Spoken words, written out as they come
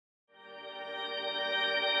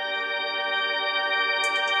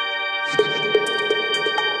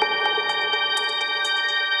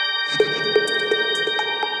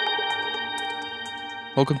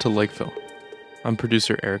Welcome to Lakeville. I'm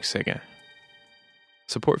producer Eric Asagai.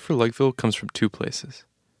 Support for Lakeville comes from two places: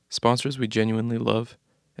 sponsors we genuinely love,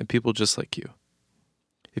 and people just like you.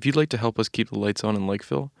 If you'd like to help us keep the lights on in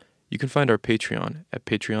Lakeville, you can find our Patreon at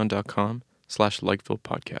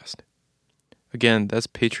patreon.com/LakevillePodcast. Again, that's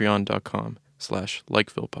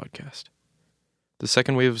patreon.com/LakevillePodcast. The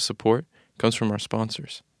second wave of support comes from our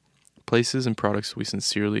sponsors, places and products we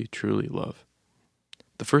sincerely, truly love.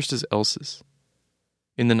 The first is Elsa's.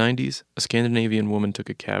 In the 90s, a Scandinavian woman took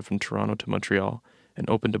a cab from Toronto to Montreal and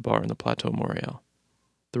opened a bar in the Plateau Montreal.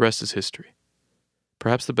 The rest is history.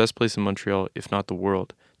 Perhaps the best place in Montreal, if not the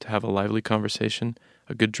world, to have a lively conversation,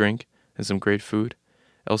 a good drink, and some great food,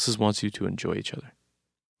 Elsa's wants you to enjoy each other.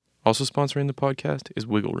 Also sponsoring the podcast is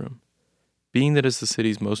Wiggle Room. Being that it's the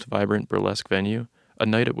city's most vibrant burlesque venue, a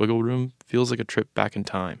night at Wiggle Room feels like a trip back in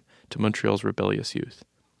time to Montreal's rebellious youth.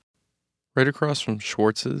 Right across from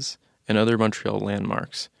Schwartz's and other Montreal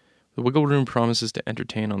landmarks, the Wiggle Room promises to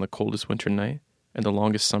entertain on the coldest winter night and the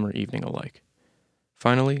longest summer evening alike.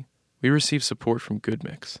 Finally, we receive support from Good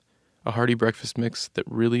Mix, a hearty breakfast mix that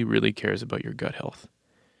really, really cares about your gut health.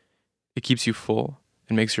 It keeps you full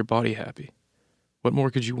and makes your body happy. What more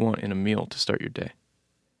could you want in a meal to start your day?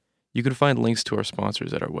 You can find links to our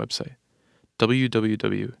sponsors at our website,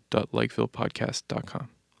 www.LakevillePodcast.com.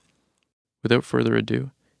 Without further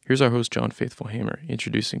ado, here's our host, John Faithful Hamer,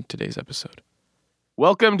 introducing today's episode.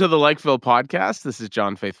 Welcome to the Lakeville Podcast. This is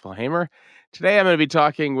John Faithful Hamer. Today I'm going to be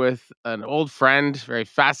talking with an old friend, very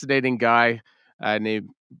fascinating guy named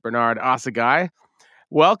Bernard Asagai.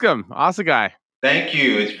 Welcome, Asagai. Thank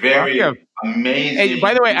you. It's very amazing. Hey,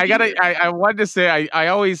 by the way, I wanted to say, I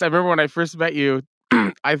remember when I first met you,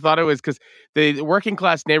 I thought it was because the working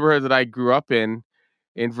class neighborhood that I grew up in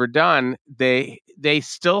Verdun, they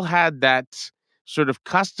still had that sort of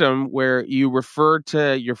custom where you refer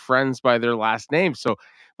to your friends by their last name. So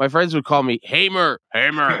my friends would call me Hamer.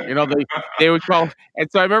 You know, they would call.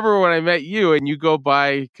 And so I remember when I met you and you go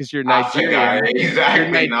by, because you're Nigerian.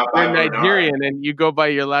 Exactly. You're Nigerian and you go by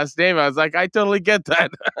your last name. I was like, I totally get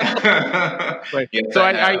that. Yes, so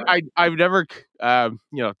I've never, to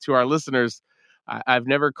our listeners, I've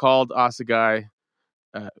never called Asagai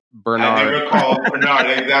Bernard. I never called Bernard,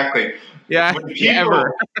 exactly. Yeah, when people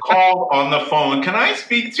call on the phone, can I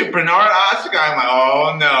speak to Bernard Asagai? I'm like,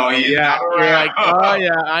 oh no, he's not around. You're like, oh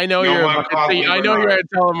yeah, I know you're a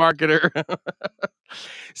telemarketer.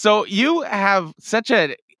 So you have such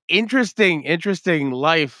an interesting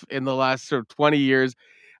life in the last sort of 20 years.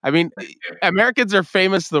 I mean, Americans are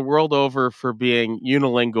famous the world over for being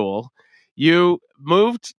unilingual. You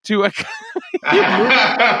moved to moved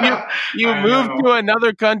to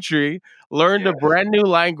another country, learned a brand new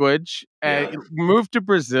language, moved to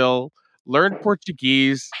Brazil, learned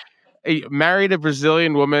Portuguese, married a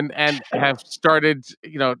Brazilian woman, and have started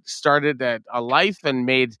a life and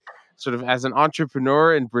made sort of as an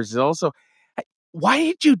entrepreneur in Brazil. So why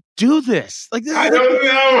did you do this? Like, this I don't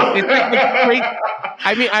know. It's like great.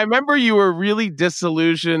 I mean, I remember you were really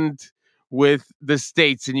disillusioned with the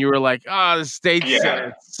States, and you were like, the States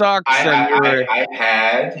sucks. I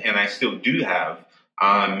had, and I still do have,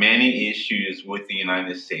 many issues with the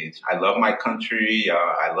United States. I love my country.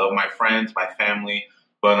 I love my friends, my family.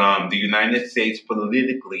 But the United States,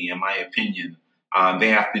 politically, in my opinion, they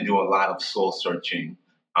have to do a lot of soul searching.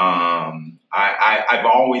 I've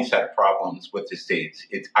always had problems with the States.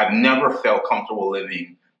 I've never felt comfortable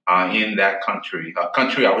living in that country, a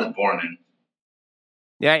country I was born in.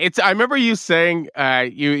 Yeah, I remember you saying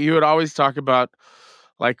you would always talk about,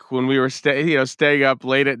 like, when we were staying up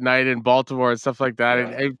late at night in Baltimore and stuff like that,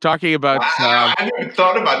 and talking about. I never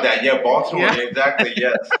thought about that. Yeah, Baltimore, exactly.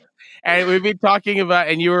 Yes. And we'd be talking about,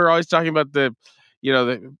 and you were always talking about the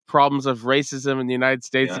problems of racism in the United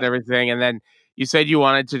States and everything, and then you said you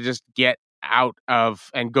wanted to just get out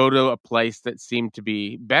of and go to a place that seemed to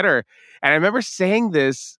be better. And I remember saying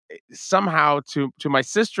this somehow to my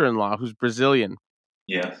sister-in-law, who's Brazilian.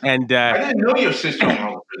 Yes. And I didn't know your sister-in-law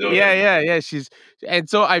was Brazilian. Yeah. And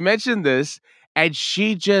so I mentioned this, and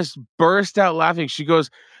she just burst out laughing. She goes,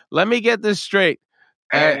 "Let me get this straight."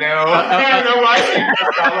 I know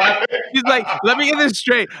why. She's like, "Let me get this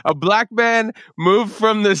straight. A black man moved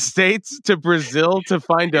from the States to Brazil to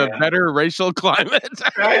find a better racial climate."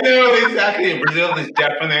 I know, exactly. Brazil is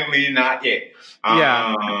definitely not it.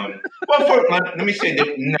 Well, let me say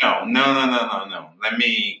that. No. Let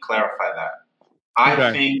me clarify that.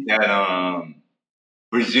 I think that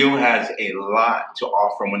Brazil has a lot to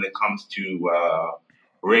offer when it comes to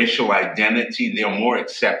racial identity. They're more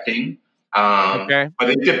accepting, but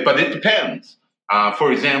it depends.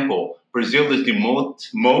 For example, Brazil is the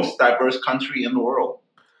most diverse country in the world.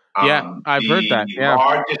 I've heard that. The Yeah.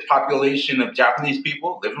 largest population of Japanese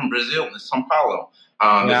people live in Brazil, in São Paulo.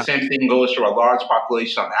 The same thing goes for a large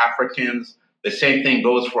population of Africans. The same thing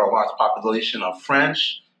goes for a large population of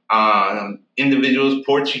French individuals,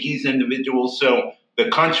 Portuguese individuals. So the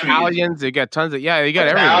country Italians, they got tons of they got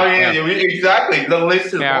everything. Exactly. The list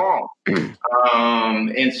is long.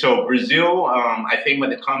 And so Brazil, I think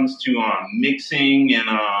when it comes to mixing and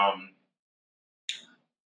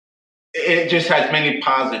it just has many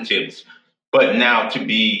positives. But now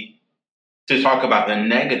to talk about the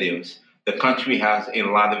negatives, the country has a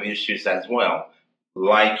lot of issues as well.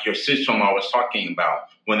 Like your sister-in-law was talking about,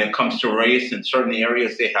 when it comes to race in certain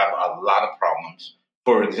areas, they have a lot of problems.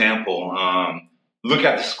 For example, look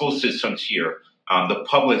at the school systems here, the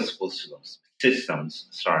public school systems.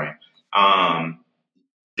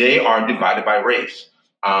 They are divided by race.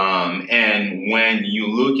 And when you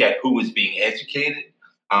look at who is being educated,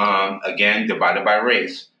 again, divided by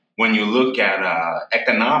race. When you look at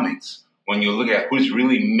economics, when you look at who's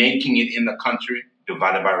really making it in the country,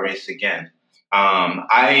 divided by race again.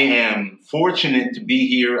 I am fortunate to be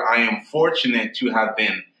here. I am fortunate to have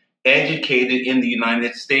been educated in the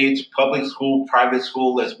United States, public school, private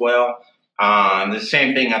school as well. The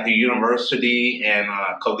same thing at the university and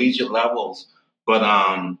collegiate levels. But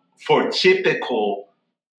for typical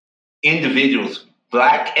individuals,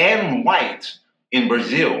 black and white in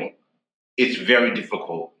Brazil, it's very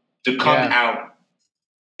difficult to come out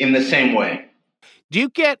in the same way. Do you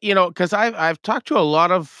get, because I've talked to a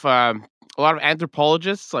lot of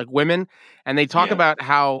anthropologists, like women, and they talk about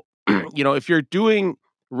how, if you're doing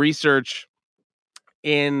research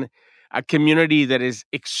in a community that is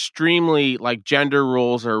extremely, like, gender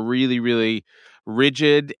roles are really, really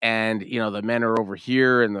rigid, and, the men are over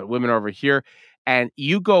here and the women are over here, and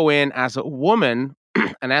you go in as a woman,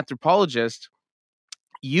 an anthropologist,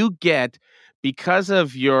 you get, because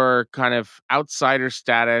of your kind of outsider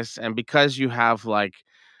status and because you have, like,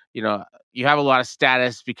 you have a lot of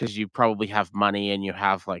status because you probably have money and you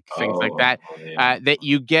have, like, things like that, that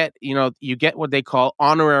you get what they call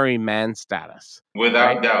honorary man status.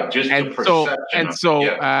 Without doubt, just the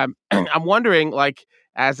perception. I'm wondering, like,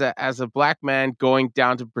 as a black man going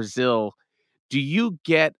down to Brazil, do you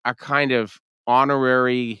get a kind of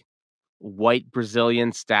honorary white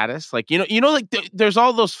Brazilian status? Like, like there's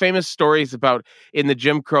all those famous stories about in the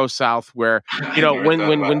Jim Crow South where,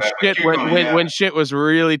 when shit was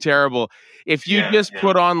really terrible, if you just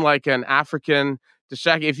put on like an African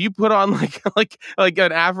if you put on like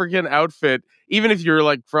an African outfit, even if you're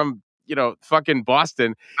like from, fucking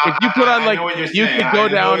Boston, if you put on you could go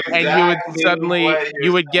down and you would suddenly,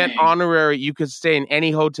 you would get honorary, you could stay in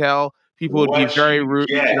any hotel, people would be very rude,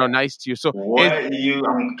 nice to you. So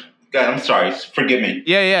God, I'm sorry. Forgive me.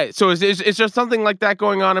 Yeah. So is there something like that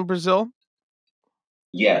going on in Brazil?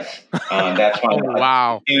 Yes. That's why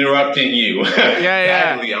I'm interrupting you.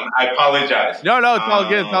 Badly. I apologize. No, it's all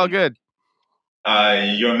good. It's all good.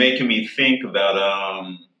 You're making me think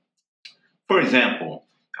about, for example,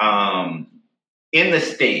 in the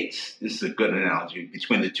States, this is a good analogy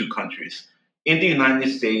between the two countries. In the United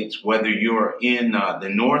States, whether you're in the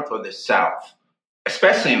North or the South,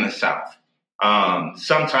 especially in the South,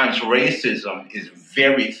 sometimes racism is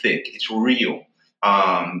very thick. It's real.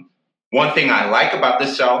 One thing I like about the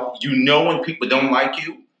South, when people don't like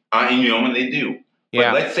you, and when they do.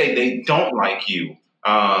 But let's say they don't like you.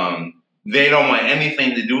 They don't want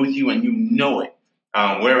anything to do with you, and you know it.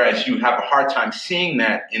 Whereas you have a hard time seeing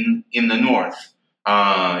that in the North,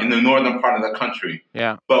 in the northern part of the country.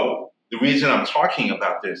 Yeah. But the reason I'm talking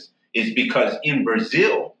about this is because in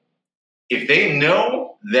Brazil, if they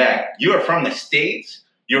know that you're from the States,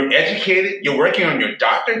 you're educated, you're working on your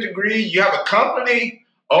doctorate degree, you have a company,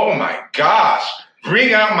 oh my gosh,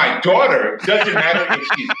 bring out my daughter. Doesn't matter if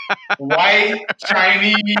she's white,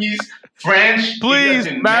 Chinese, French. Please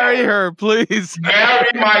marry her, please. Marry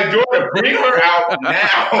my daughter. Bring her out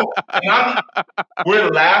now. We're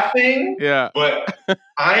laughing, but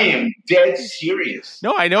I am dead serious.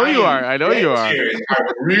 No, I know you are. I know you are. Serious. I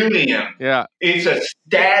really am. Yeah. It's a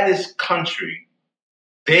status country.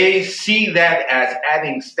 They see that as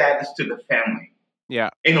adding status to the family.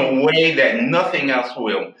 Yeah. In a way that nothing else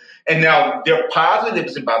will. And now there are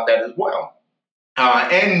positives about that as well.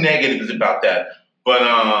 And negatives about that. But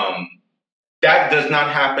that does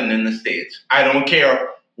not happen in the States. I don't care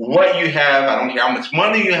what you have. I don't care how much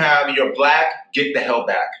money you have. You're black. Get the hell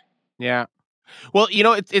back. Yeah. Well,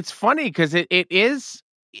 it's funny because it is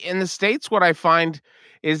in the States. What I find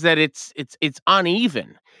is that it's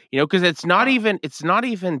uneven. Because it's not even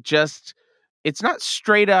just, it's not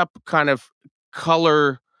straight up kind of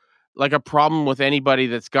color like a problem with anybody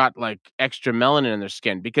that's got like extra melanin in their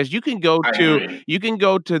skin, because you can go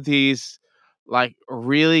to these like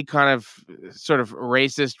really kind of sort of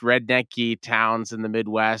racist rednecky towns in the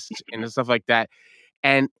Midwest and stuff like that,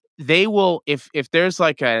 and they will, if there's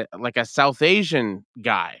like a South Asian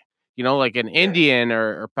guy, like an Indian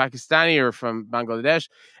or Pakistani or from Bangladesh,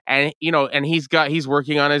 and and he's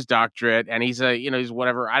working on his doctorate, and he's he's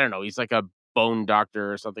whatever, I don't know, he's like a bone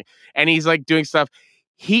doctor or something, and he's like doing stuff.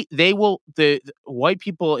 The white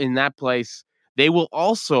people in that place, they will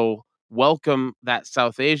also welcome that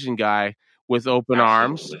South Asian guy with open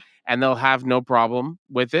arms, and they'll have no problem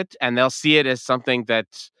with it, and they'll see it as something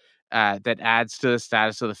that adds to the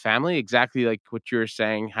status of the family, exactly like what you were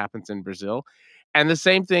saying happens in Brazil. And the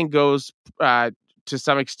same thing goes to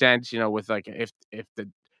some extent, with like if the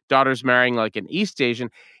daughter's marrying like an East Asian,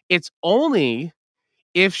 it's only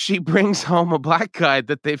if she brings home a black guy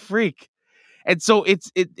that they freak. And so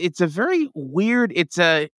it's a very weird, it's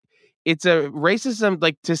a racism,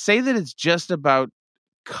 like to say that it's just about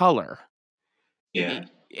color. Yeah.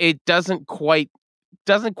 It doesn't quite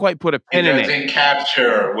put a pin in it. It doesn't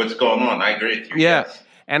capture what's going on. I agree with you. Yeah. Yes.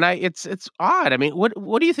 And it's odd. I mean,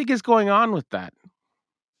 what do you think is going on with that?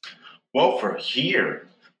 Well, for here,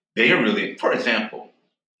 they really, for example,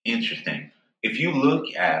 interesting. If you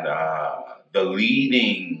look at the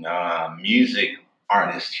leading music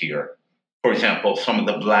artists here, for example, some of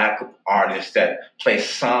the black artists that play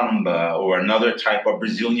samba or another type of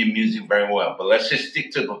Brazilian music very well, but let's just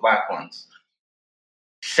stick to the black ones.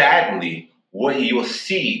 Sadly, what you'll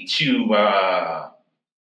see to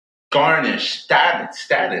garnish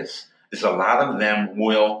status is a lot of them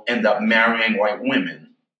will end up marrying white women.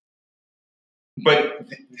 But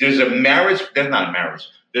there's not a marriage.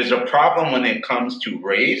 There's a problem when it comes to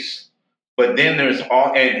race, but then there's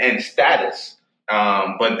and status.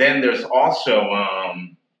 But then there's also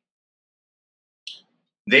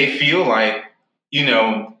they feel like,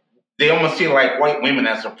 they almost see like white women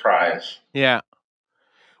as a prize. Yeah.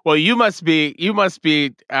 Well, you must be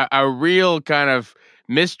a real kind of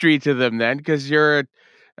mystery to them then, because you're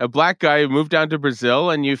a black guy who moved down to Brazil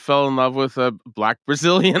and you fell in love with a black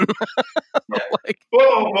Brazilian. Yeah.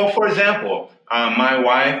 Well, for example, my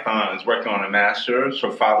wife is working on a master's.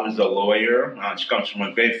 Her father's a lawyer. She comes from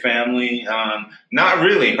a great family. Not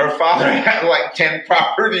really. Her father had like 10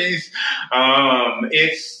 properties.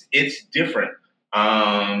 It's different.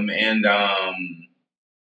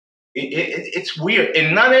 It's weird.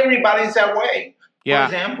 And not everybody's that way. Yeah.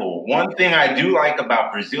 For example, one thing I do like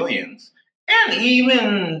about Brazilians, and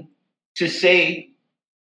even to say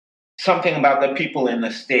something about the people in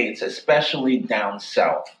the States, especially down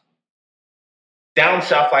south. Down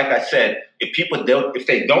south, like I said, if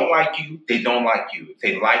they don't like you, they don't like you. If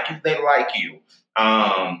they like you, they like you.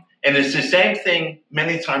 And it's the same thing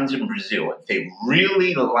many times in Brazil. If they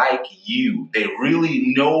really like you, they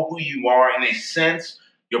really know who you are, and they sense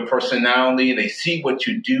your personality, they see what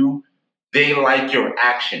you do, they like your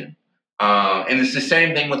action. And it's the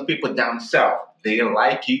same thing with people down south. They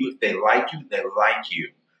like you. If they like you, they like you.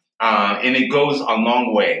 And it goes a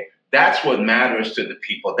long way. That's what matters to the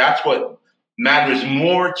people. That's what matters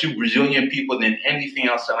more to Brazilian people than anything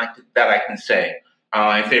else that I can say.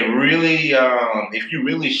 If you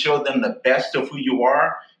really show them the best of who you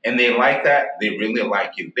are, and they like that, they really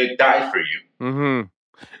like you. They die for you. Mm-hmm.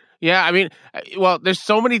 Yeah, I mean, well, there's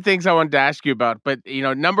so many things I wanted to ask you about, but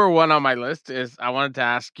number one on my list is I wanted to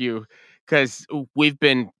ask you, because we've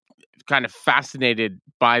been kind of fascinated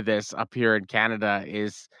by this up here in Canada,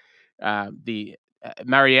 is the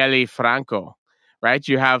Marielle Franco, right?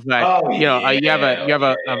 You have you have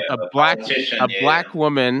a black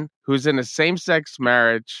woman who's in a same-sex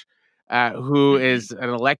marriage, who is an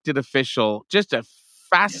elected official, just a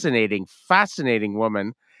fascinating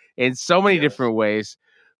woman in so many different ways,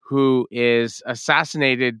 who is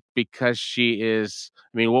assassinated because she is,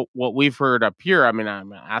 I mean, what we've heard up here, I mean, I'm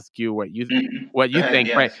going to ask you what you think,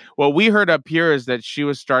 yes. Right? What we heard up here is that she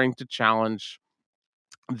was starting to challenge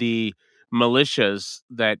the militias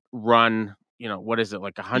that run, what is it,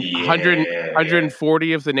 like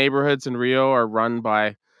 140 of the neighborhoods in Rio are run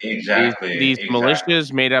by these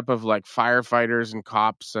militias made up of like firefighters and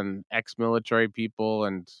cops and ex-military people.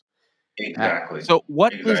 And so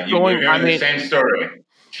what is going, I mean, the same story.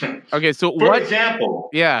 Okay, so for example,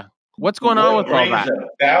 what's going on with all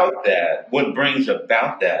that? What brings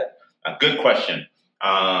about that? A good question.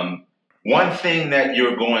 One thing that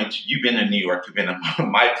you've been in New York, you've been in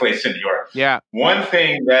my place in New York. Yeah. One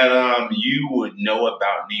thing that you would know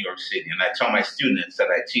about New York City, and I tell my students that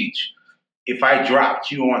I teach, if I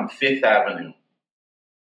dropped you on Fifth Avenue,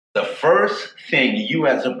 the first thing you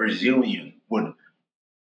as a Brazilian would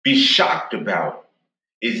be shocked about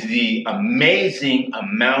is the amazing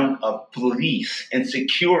amount of police and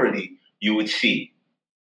security you would see.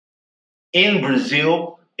 In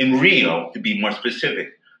Brazil, in Rio, to be more specific,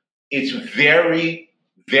 it's very,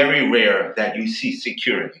 very rare that you see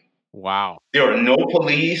security. Wow. There are no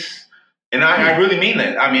police. And I really mean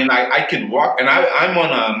that. I mean, I could walk, and I'm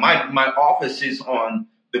on my office is on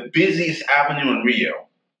the busiest avenue in Rio.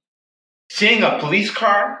 Seeing a police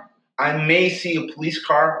car, I may see a police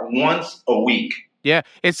car once a week. Yeah,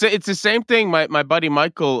 it's the same thing. My buddy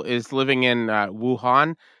Michael is living in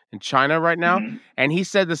Wuhan in China right now, Mm-hmm. and he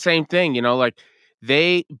said the same thing. You know, like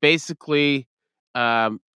they basically,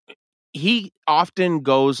 he often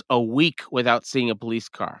goes a week without seeing a police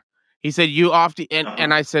car. He said you often,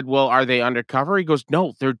 and I said, well, are they undercover? He goes,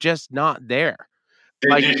 no, they're just not there.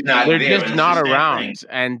 They're Like just not they're there. just It's not the same around, thing.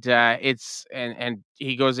 and it's and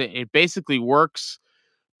he goes, it basically works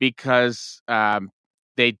because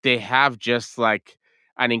they have just like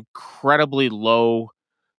an incredibly low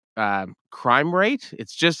crime rate.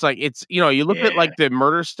 It's just like you look at Yeah. like the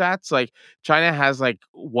murder stats, like China has like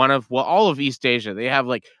all of East Asia. They have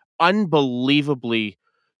like unbelievably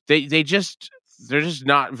they're just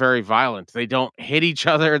not very violent. They don't hit each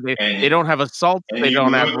other. They don't have assaults. And They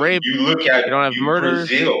don't have rape. you look at They don't have murders.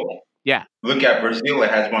 Brazil. Yeah. Look at Brazil. It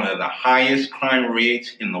has one of the highest crime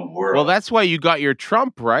rates in the world. Well, that's why you got your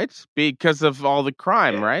Trump, right? Because of all the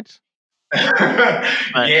crime, right?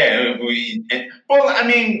 Yeah. Well, I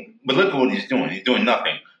mean, but look at what he's doing. He's doing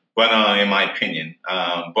nothing. But in my opinion,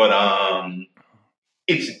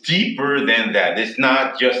 it's deeper than that. It's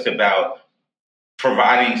not just about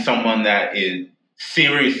providing someone that is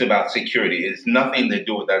serious about security. It's nothing to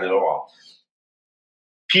do with that at all.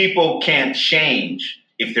 People can't change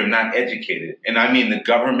if they're not educated. And I mean, the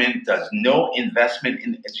government does no investment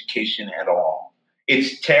in education at all.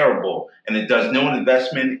 It's terrible. And it does no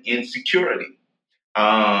investment in security.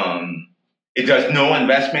 It does no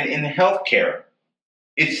investment in healthcare.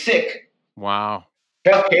 It's sick. Wow.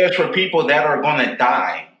 Healthcare is for people that are going to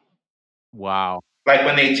die. Wow. Like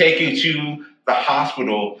when they take you to the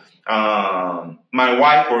hospital, my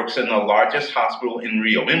wife works in the largest hospital in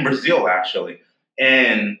Rio, in Brazil, actually.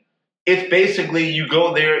 And it's basically you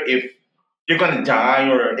go there if you're going to die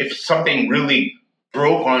or if something really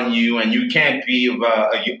broke on you and you can't be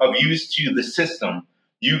of use to the system,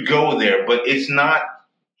 you go there. But it's not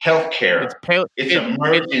healthcare. It's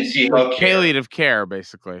emergency healthcare. Palliative care,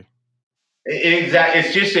 basically. Exactly.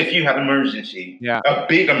 It's just if you have an emergency. Yeah. A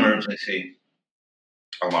big emergency.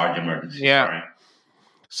 A large emergency. Yeah. Sorry.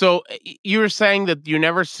 So you were saying that you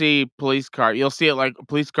never see police car. You'll see it like a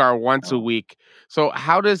police car once a week. So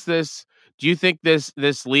how does this? Do you think this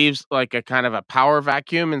leaves like a kind of a power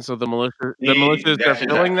vacuum, and so the militias are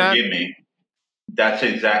filling that? Forgive me. That's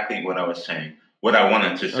exactly what I was saying. What I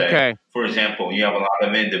wanted to say. Okay. For example, you have a lot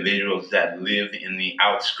of individuals that live in the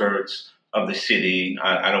outskirts of the city.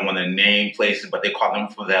 I don't want to name places, but they call them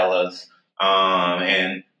favelas,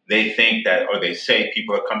 and they think that, or they say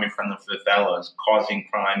people are coming from the favelas causing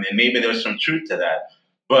crime, and maybe there's some truth to that.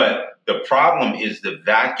 But the problem is the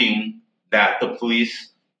vacuum that the police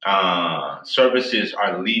services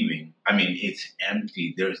are leaving. I mean, it's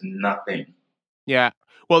empty. There's nothing. Yeah.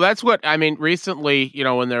 Well, that's what I mean. Recently,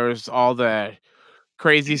 when there was all the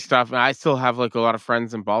crazy stuff, and I still have like a lot of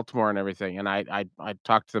friends in Baltimore and everything, and I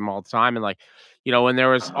talk to them all the time, and like, when there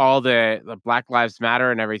was all the Black Lives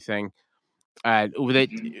Matter and everything.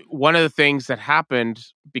 One of the things that happened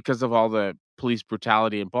because of all the police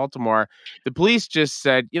brutality in Baltimore, the police just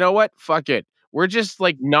said, you know what, fuck it. We're just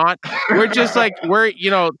like not, we're just like, it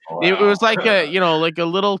was like like a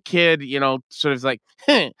little kid, sort of like,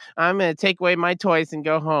 I'm going to take away my toys and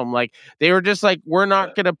go home. Like they were just like, we're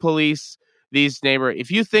not going to police these neighborhoods.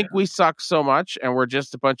 If you think we suck so much and we're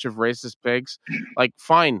just a bunch of racist pigs, like,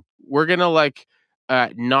 fine, we're going to like,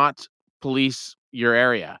 not police your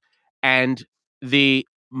area. And the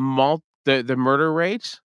murder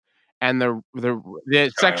rate and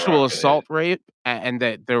the sexual assault rate and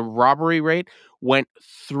the robbery rate went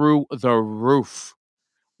through the roof.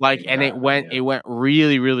 Like, and it went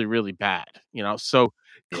really, really, really bad, so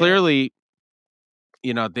clearly,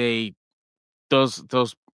 those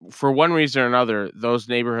for one reason or another, those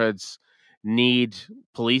neighborhoods need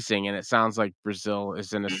policing. And it sounds like Brazil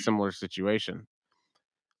is in a similar situation.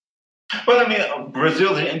 Well, I mean,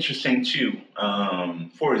 Brazil is interesting too.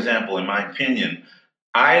 For example, in my opinion,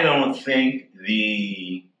 I don't think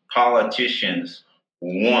the politicians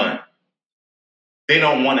they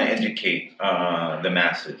don't want to educate the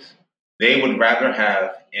masses. They would rather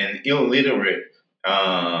have an illiterate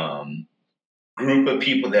group of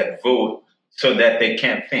people that vote so that they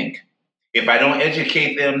can't think. If I don't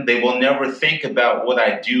educate them, they will never think about what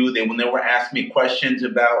I do. They will never ask me questions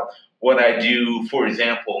about what I do. For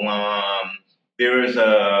example, there is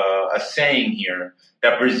a saying here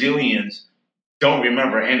that Brazilians don't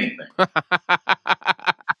remember anything. But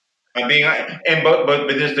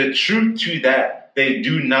there's the truth to that. They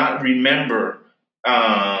do not remember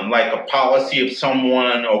like a policy of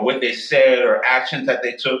someone or what they said or actions that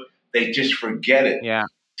they took. They just forget it. Yeah.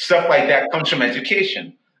 Stuff like that comes from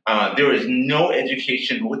education. There is no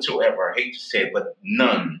education whatsoever. I hate to say it, but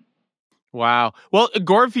none. Wow. Well,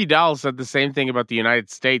 Gore Vidal said the same thing about the United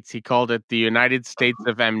States. He called it the United States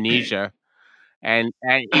of amnesia. And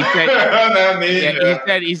he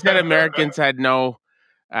said he said Americans had no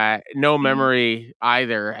memory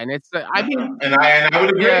either. And it's I mean, and I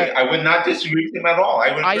would agree. Yeah. I would not disagree with him at all.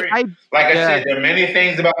 I would agree. I said, there are many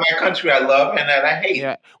things about my country I love and that I hate.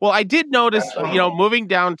 Yeah. Well, I did notice, moving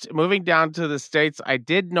down to the States, I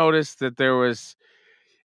did notice that there was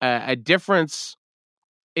a difference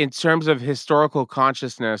in terms of historical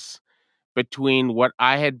consciousness between what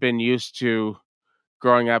I had been used to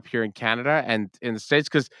growing up here in Canada and in the States,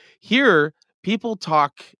 because here people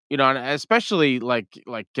talk, and especially like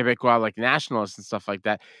Quebecois, like nationalists and stuff like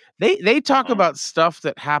that. They talk about stuff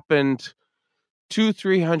that happened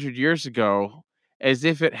 200-300 years ago as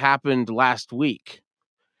if it happened last week,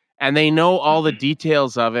 and they know all the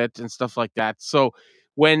details of it and stuff like that. So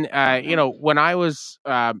when when I was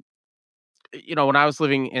when I was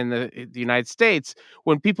living in the United States,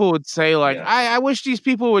 when people would say like, I wish these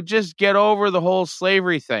people would just get over the whole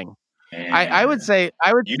slavery thing. I would say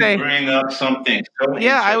you bring up something so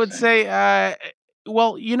I would say,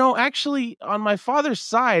 well, actually on my father's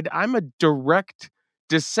side, I'm a direct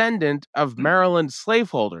descendant of Maryland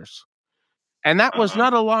slaveholders. And that was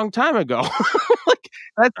not a long time ago.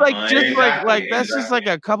 That's like just like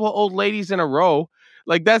a couple old ladies in a row.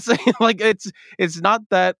 Like that's like it's not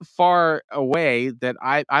that far away that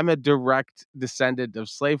I'm a direct descendant of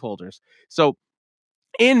slaveholders. So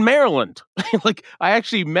in Maryland, like I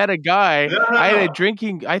actually met a guy. I had a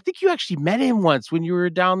drinking. I think you actually met him once when you were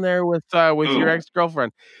down there with your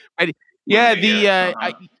ex-girlfriend. I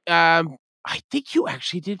think you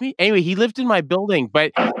actually did meet. Anyway, he lived in my building,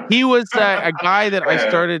 but he was a guy that I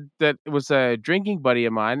started that was a drinking buddy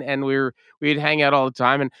of mine, and we'd hang out all the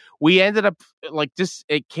time, and we ended up like this.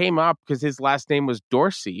 It came up because his last name was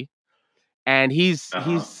Dorsey, and he's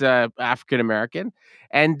African American,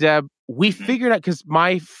 and we figured out because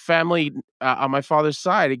my family on my father's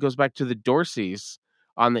side, it goes back to the Dorseys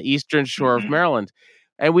on the eastern shore of Maryland,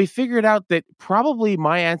 and we figured out that probably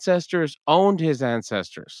my ancestors owned his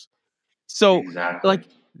ancestors. So, like,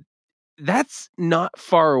 that's not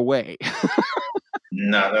far away.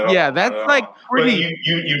 Not at all. Yeah, that's like pretty. But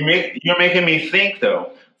you're making me think,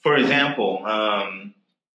 though. For example,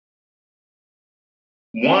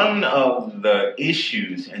 one of the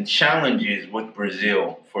issues and challenges with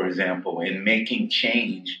Brazil, for example, in making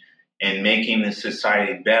change and making the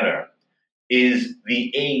society better, is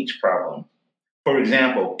the age problem. For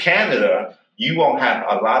example, Canada, you all have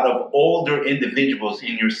a lot of older individuals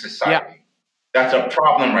in your society. Yeah. That's a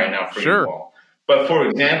problem right now for you all. But for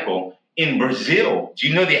example, in Brazil, do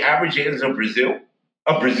you know the average age of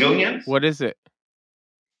Brazilians? What is it?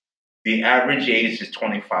 The average age is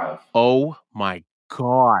 25. Oh my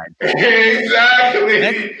God.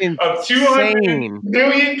 Exactly. Of 200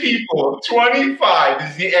 million people, 25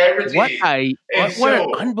 is the average age. What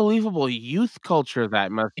an unbelievable youth culture that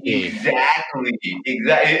must be. Exactly.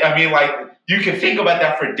 I mean, like, you can think about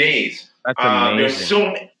that for days. That's amazing. There's so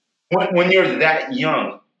many. When you're that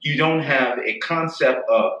young, you don't have a concept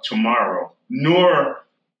of tomorrow, nor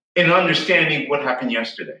an understanding of what happened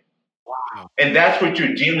yesterday. Wow. And that's what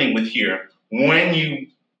you're dealing with here. When you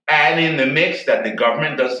add in the mix that the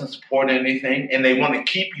government doesn't support anything and they want to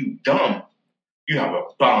keep you dumb, you have a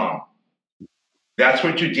bomb. That's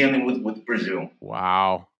what you're dealing with Brazil.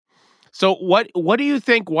 Wow. So what do you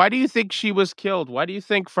think? Why do you think she was killed? Why do you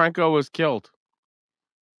think Franco was killed?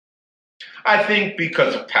 I think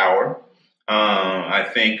because of power. I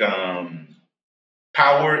think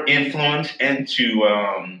power, influence, and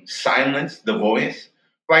to silence the voice.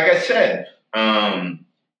 Like I said,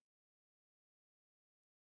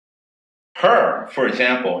 her, for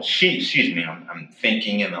example, I'm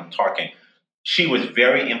thinking and I'm talking. She was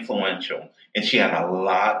very influential, and she had a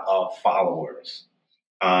lot of followers.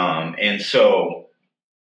 And so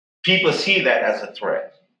people see that as a threat.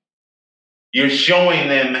 You're showing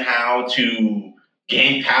them how to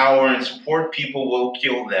gain power and support people. Will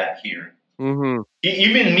kill that here. Mm-hmm.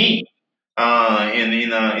 Even me, in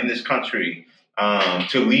this country,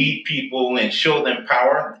 to lead people and show them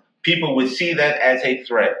power. people would see that as a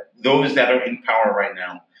threat. Those that are in power right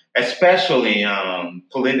now, especially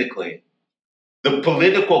politically, the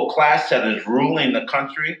political class that is ruling the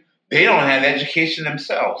country, they don't have education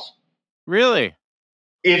themselves. Really?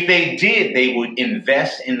 If they did, they would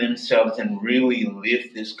invest in themselves and really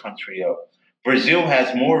lift this country up. Brazil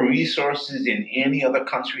has more resources than any other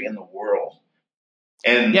country in the world.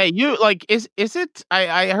 And yeah, you like is it?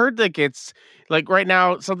 I heard like it's like right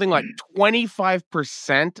now something like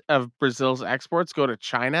 25% of Brazil's exports go to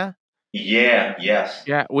China. Yeah, yes.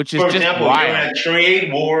 Yeah, which is For just example, wild. during a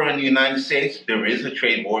trade war in the United States, there is a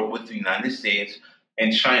trade war with the United States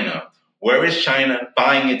and China. Where is China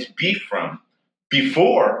buying its beef from?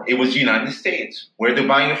 Before, it was the United States. Where they're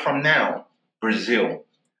buying it from now? Brazil.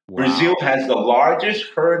 Wow. Brazil has the largest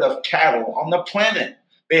herd of cattle on the planet.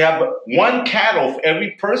 They have one cattle for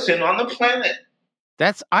every person on the planet.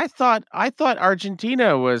 I thought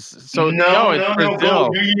Argentina was so. No, it's Brazil. Go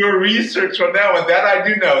do your research on that one. That I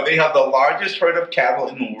do know. They have the largest herd of cattle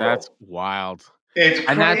in the world. That's wild. It's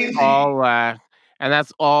crazy. And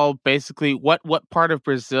that's all basically what part of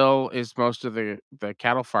Brazil is most of the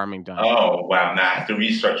cattle farming done? Oh, wow. Now I have to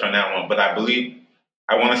research on that one. But I believe,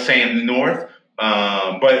 I want to say in the north,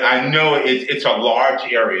 but I know it's a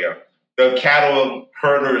large area. The cattle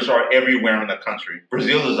herders are everywhere in the country.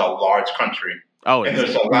 Brazil is a large country. Oh, and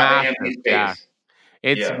there's a lot of empty space. Yeah.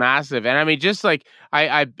 It's massive. And I mean, just like,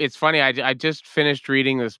 it's funny, I just finished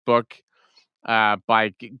reading this book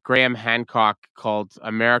by Graham Hancock called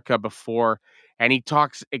America Before, and he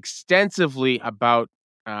talks extensively about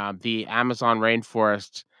the Amazon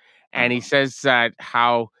rainforest, and he says that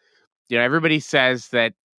how, everybody says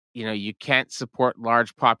that, you can't support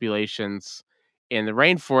large populations in the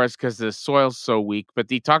rainforest because the soil's so weak, but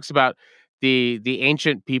he talks about the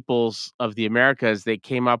ancient peoples of the Americas. They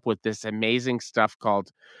came up with this amazing stuff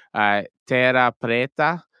called terra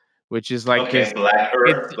preta, which is like this black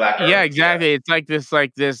earth. Yeah, exactly. Yeah. It's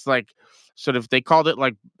like this sort of, they called it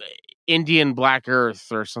like Indian black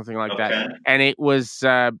earth or something like that. And it was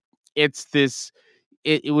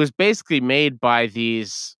it was basically made by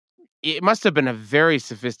these. It must have been a very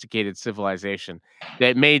sophisticated civilization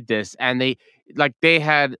that made this, and they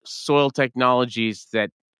had soil technologies that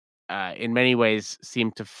in many ways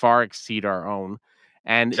seem to far exceed our own.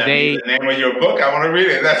 And Send me the name of your book. I want to read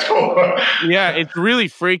it. That's cool. Yeah, it's really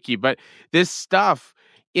freaky. But this stuff,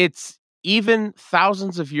 it's even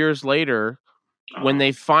thousands of years later when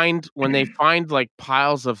they find like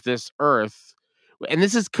piles of this earth, and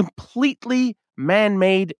this is completely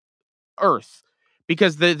man-made earth,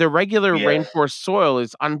 because the regular rainforest soil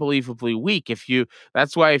is unbelievably weak.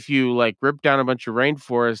 That's why if you like rip down a bunch of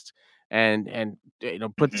rainforest and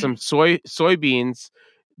put some soybeans,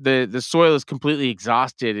 the soil is completely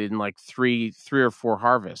exhausted in like three or four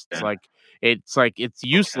harvests. It's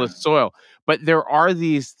useless soil. But there are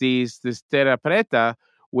this terra preta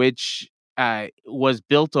which was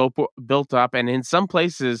built up, and in some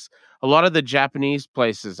places, a lot of the Japanese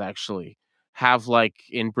places actually have, like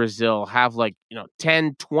in Brazil, have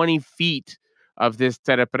 10, 20 feet of this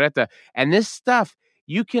terra preta. And this stuff,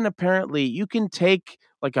 you can take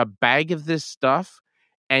like a bag of this stuff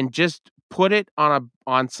and just put it on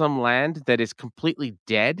some land that is completely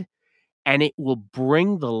dead, and it will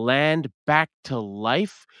bring the land back to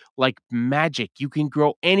life like magic. You can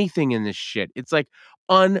grow anything in this shit. It's like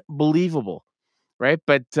unbelievable, right?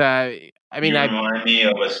 But I mean, you remind me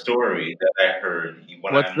of a story that I heard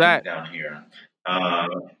when I moved down here.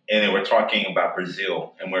 And they were talking about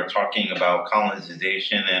Brazil, and we're talking about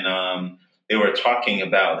colonization, and they were talking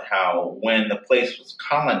about how when the place was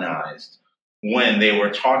colonized, when they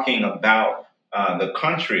were talking about the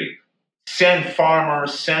country, send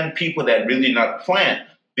farmers, send people that really not plant,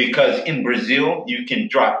 because in Brazil, you can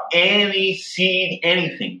drop any seed,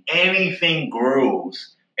 anything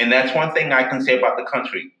grows. And that's one thing I can say about the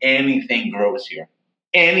country. Anything grows here.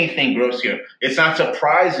 Anything grows here. It's not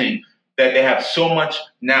surprising that they have so much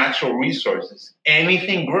natural resources.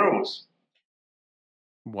 Anything grows.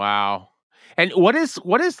 Wow. And what is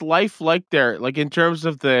life like there? Like in terms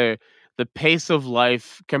of the pace of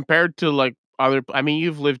life compared to like other, I mean,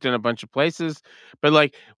 you've lived in a bunch of places, but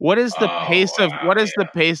like what is the the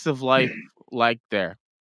pace of life like there?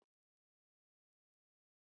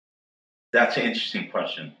 That's an interesting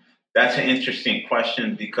question. That's an interesting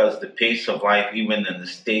question because the pace of life, even in the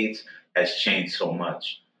States, has changed so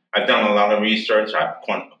much. I've done a lot of research. Of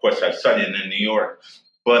course, I've studied in New York.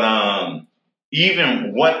 But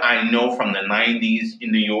even what I know from the 90s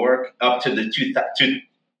in New York up to the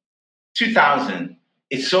 2000,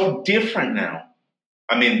 it's so different now.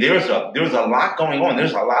 I mean, there's a lot going on.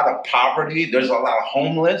 There's a lot of poverty. There's a lot of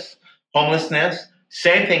homelessness.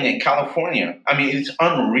 Same thing in California. I mean, it's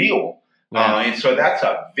unreal. Yeah. And so that's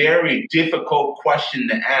a very difficult question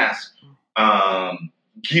to ask,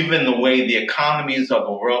 given the way the economies of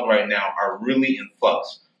the world right now are really in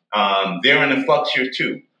flux. They're in flux here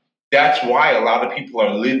too. That's why a lot of people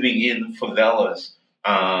are living in favelas.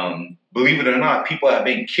 Believe it or not, people have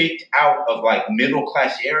been kicked out of like middle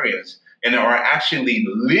class areas and are actually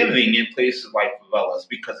living in places like favelas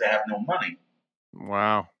because they have no money.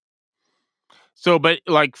 Wow. So, but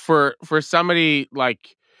like for somebody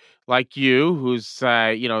like you, who's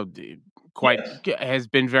quite has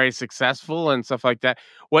been very successful and stuff like that.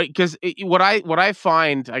 What I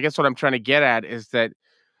find, I guess what I'm trying to get at is that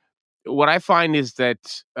what I find is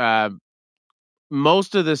that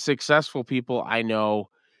most of the successful people I know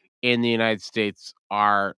in the United States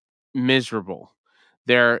are miserable.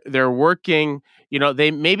 They're working,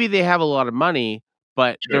 they have a lot of money,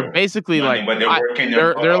 but True. they're basically money, like but they're working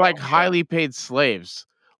they're like highly paid slaves.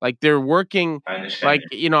 Like they're working I understand.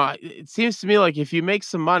 like, it seems to me like if you make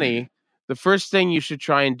some money, the first thing you should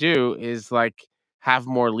try and do is like have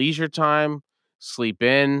more leisure time, sleep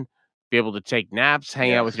in, be able to take naps,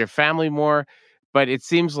 hang out with your family more. But it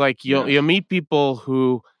seems like you'll meet people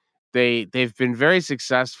who they've been very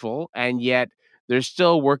successful, and yet they're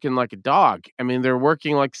still working like a dog. I mean, they're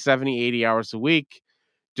working like 70, 80 hours a week,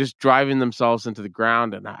 just driving themselves into the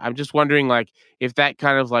ground. And I'm just wondering, like, if that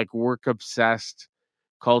kind of like work obsessed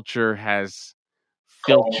culture has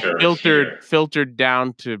filtered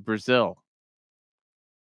down to Brazil.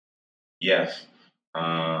 Yes.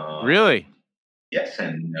 Really? Yes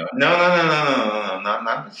and no. No.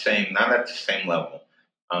 Not the same. Not at the same level.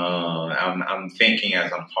 I'm thinking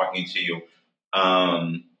as I'm talking to you.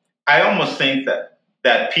 I almost think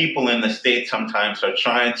that people in the States sometimes are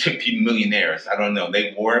trying to be millionaires. I don't know.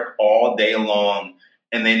 They work all day long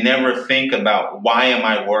and they never think about, why am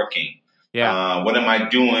I working? Yeah. What am I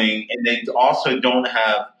doing? And they also don't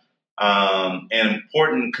have an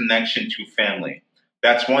important connection to family.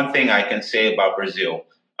 That's one thing I can say about Brazil.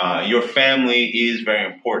 Your family is very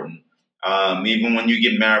important. Even when you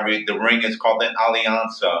get married, the ring is called an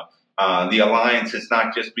aliança. The alliance is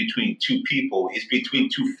not just between two people, it's between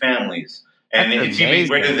two families. And That's it's amazing. even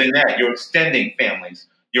greater than that. Your extended families,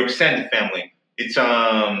 your extended family. It's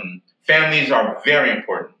families are very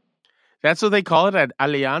important. That's what they call it, an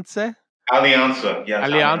aliança? Aliança, yes.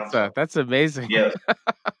 Aliança. That's amazing. Yes.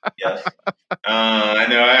 Yes. I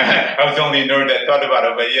know. I was the only nerd that thought about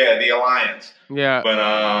it, but yeah, the alliance. Yeah.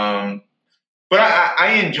 But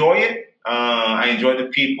I enjoy it. I enjoy the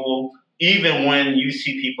people, even when you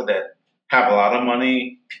see people that have a lot of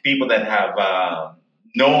money, people that have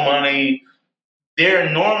no money. There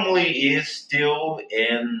normally is still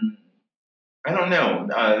I don't know.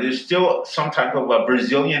 There's still some type of a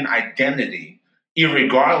Brazilian identity,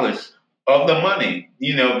 irregardless of the money.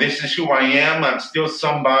 This is who I am. I'm still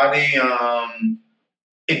somebody.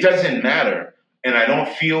 It doesn't matter. And I don't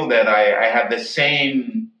feel that I have the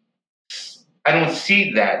same, I don't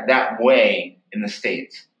see that way in the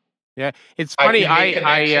States. Yeah. It's funny.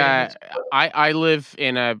 I live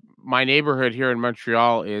in my neighborhood here in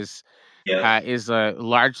Montreal is a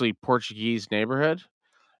largely Portuguese neighborhood.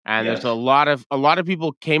 And there's a lot of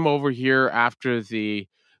people came over here after the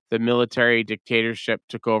military dictatorship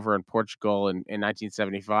took over in Portugal in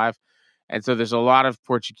 1975, and so there's a lot of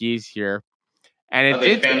Portuguese here. And are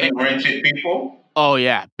they family-oriented people? Oh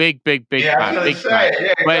yeah, big time, big time. Yeah,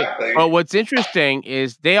 exactly. But what's interesting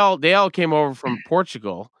is they all came over from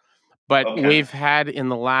Portugal, but we've had in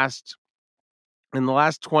the last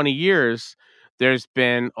 20 years. There's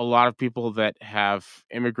been a lot of people that have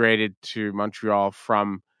immigrated to Montreal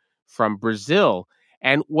from Brazil.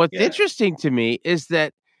 And what's interesting to me is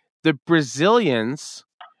that the Brazilians,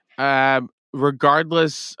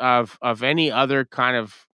 regardless of any other kind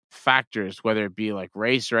of factors, whether it be like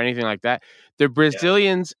race or anything like that, the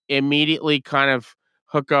Brazilians immediately kind of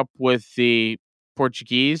hook up with the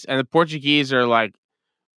Portuguese, and the Portuguese are like,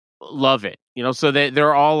 love it. So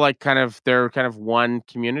they're all like they're kind of one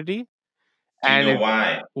community. And you know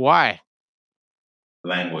why? Why?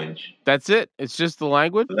 Language. That's it. It's just the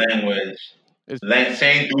language. Language.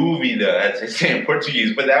 Sem dúvida, as they say in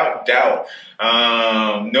Portuguese, without doubt.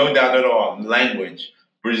 No doubt at all. Language.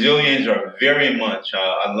 Brazilians are very much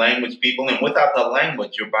a language people, and without the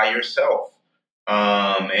language, you're by yourself.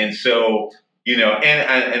 And so,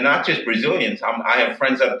 and not just Brazilians. I have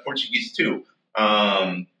friends that are Portuguese too.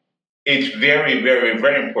 It's very, very,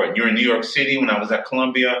 very important. You're in New York City. When I was at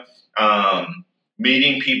Columbia,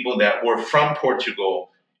 meeting people that were from Portugal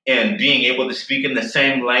and being able to speak in the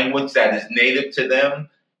same language that is native to them,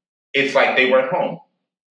 it's like they were at home.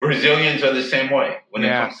 Brazilians are the same way when it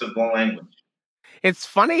comes to the language. It's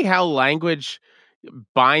funny how language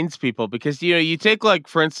binds people, because you take, like,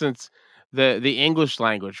 for instance, the English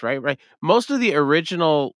language, right? Most of the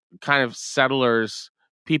original kind of settlers,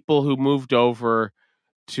 people who moved over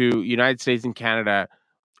to United States and Canada,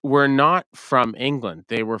 were not from England.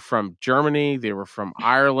 They were from Germany, they were from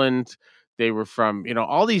Ireland, they were from,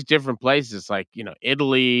 all these different places, like,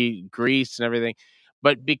 Italy, Greece, and everything.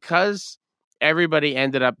 But because everybody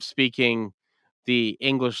ended up speaking the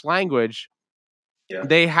English language,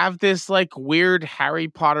 they have this, like, weird Harry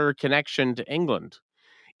Potter connection to England,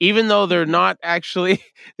 even though they're not actually,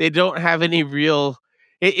 they don't have any real,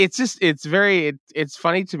 it's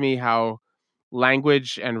funny to me how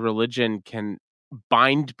language and religion can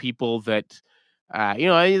bind people that,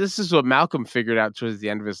 this is what Malcolm figured out towards the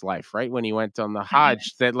end of his life, right? When he went on the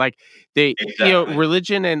Hajj, that, like, Exactly.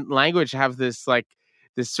 religion and language have this, like,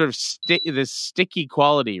 this sort of this sticky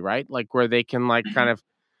quality, right? Like, where they can, like, kind of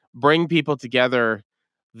bring people together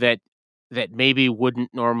that maybe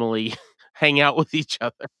wouldn't normally hang out with each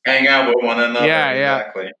other. Hang out with one another. Yeah.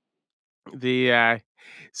 Exactly.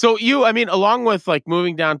 So along with, like,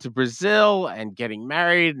 moving down to Brazil and getting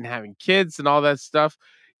married and having kids and all that stuff,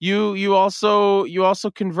 you also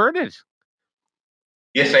converted.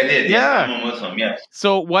 Yes, I did. Yeah. Yes, I'm a Muslim. Yes.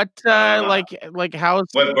 So what, like how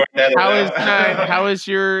is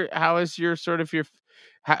your sort of your,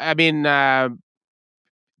 I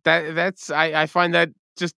find that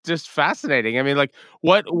just fascinating. I mean, like,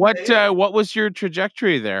 what was your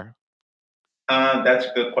trajectory there? That's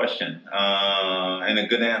a good question, and a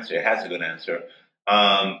good answer. It has a good answer.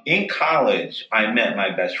 In college, I met my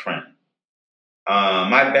best friend.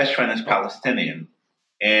 My best friend is Palestinian,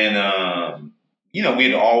 and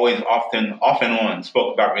we'd always off and on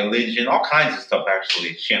spoke about religion, all kinds of stuff.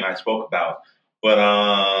 Actually, she and I spoke about. But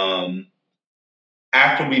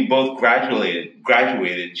after we both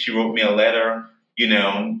graduated, she wrote me a letter. We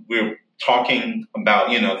were talking about,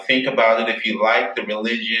 think about it if you like the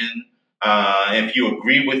religion, if you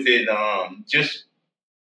agree with it, just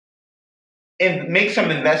and make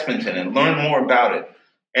some investments in it, learn more about it.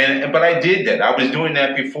 But I did that. I was doing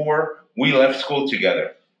that before we left school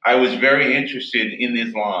together. I was very interested in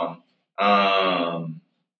Islam.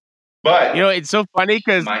 But it's so funny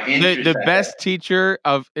because the best teacher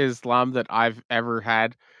of Islam that I've ever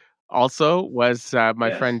had also was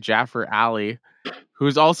my friend Jaffer Ali,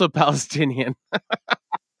 who's also Palestinian.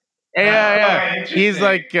 Yeah. He's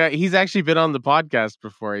like he's actually been on the podcast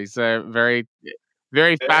before. He's a very,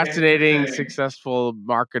 very fascinating, successful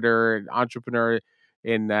marketer and entrepreneur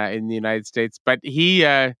in the United States. But he's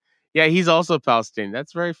also Palestinian.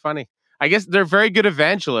 That's very funny. I guess they're very good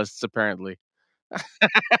evangelists, apparently. I've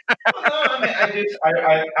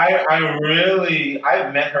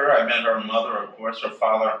met her. I met her mother, of course, her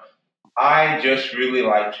father. I just really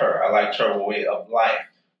liked her. I liked her way of life.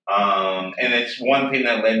 And it's one thing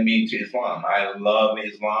that led me to Islam. I love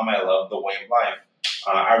Islam. I love the way of life.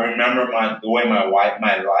 I remember the way my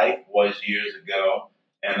life was years ago,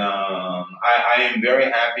 and I am very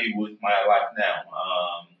happy with my life now.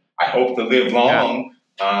 I hope to live long,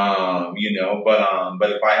 but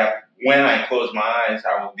if I have, when I close my eyes,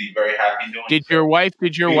 I will be very happy doing. Did your wife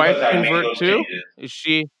convert too? Changes. Is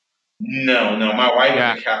she? No. My wife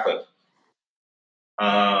is a Catholic.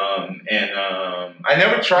 I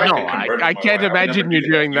never tried to convert. I can't imagine you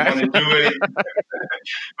doing that. You want to do it?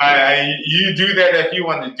 You do that if you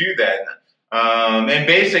want to do that. And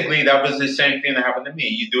basically, that was the same thing that happened to me.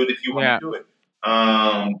 You do it if you want to do it.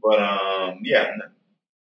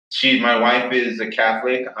 My wife is a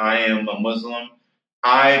Catholic. I am a Muslim.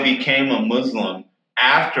 I became a Muslim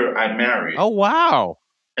after I married. Oh, wow.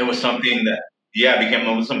 It was something that, I became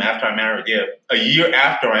a Muslim after I married. Yeah. A year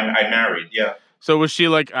after I married. Yeah. So was she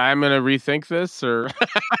like, I'm going to rethink this, or?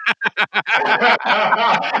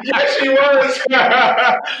 Yes, she was.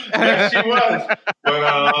 Yes, she was. But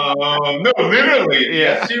no, literally,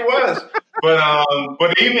 yes, she was.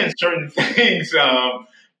 But even certain things,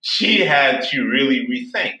 she had to really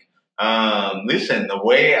rethink. Listen, the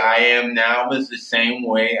way I am now is the same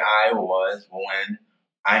way I was when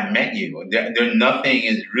I met you. Nothing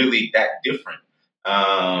is really that different.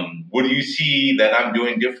 What do you see that I'm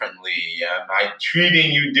doing differently? Am I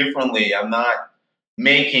treating you differently? I'm not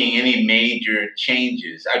making any major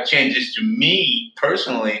changes. Changes to me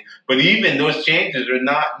personally, but even those changes are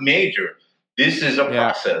not major. This is a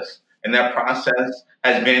process, and that process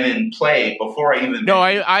has been in play before I even. No,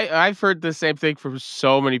 I've heard the same thing from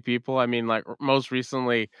so many people. I mean, like, most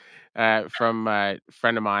recently from a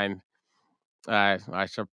friend of mine. I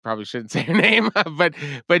probably shouldn't say her name, but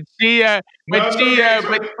she, let me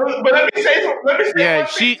say one thing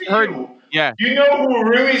to you. Yeah. You know who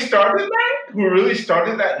really started that? Who really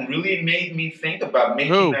started that and really made me think about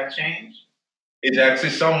making that change? Is actually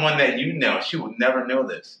someone that you know. She would never know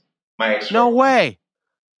this. My ex-girlfriend. No way.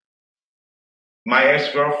 My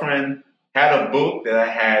ex-girlfriend had a book that I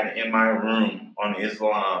had in my room on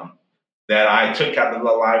Islam that I took out of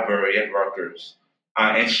the library at Rutgers.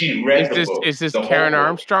 And she read the book. Is this the Karen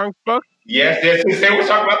Armstrong's book? Yes, they were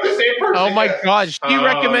talking about the same person. Oh my gosh, she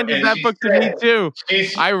recommended that book to me too.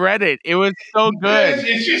 I read it. It was so good.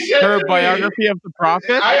 Her biography of the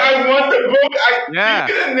Prophet. I want the book.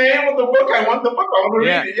 Give me the name of the book. I want the book. I want to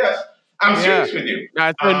read it. Yes, I'm serious with you.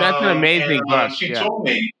 That's an amazing book.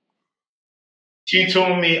 She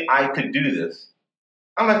told me I could do this.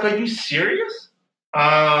 I'm like, are you serious?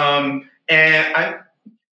 And I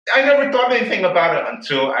never thought anything about it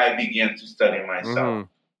until I began to study myself. Mm-hmm.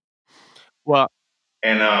 Well,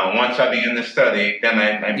 and once I began to study, then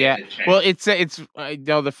I made the change. Well,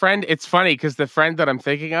 the friend. It's funny because the friend that I'm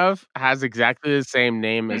thinking of has exactly the same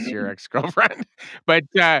name as your ex-girlfriend. but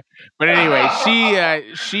anyway,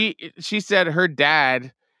 she said her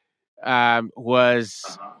dad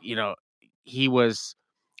was he was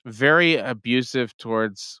very abusive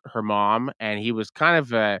towards her mom, and he was kind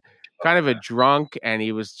of a drunk, and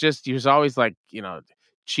he was always like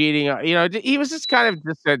cheating. He was just kind of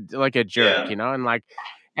like a jerk,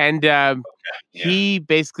 and he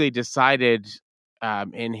basically decided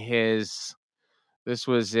this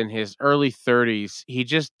was in his early 30s. He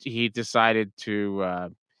decided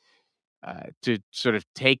to sort of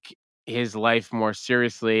take his life more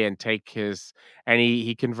seriously and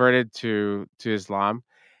he converted to Islam,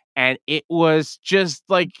 and it was just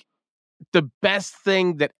like the best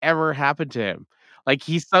thing that ever happened to him. Like,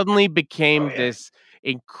 he suddenly became this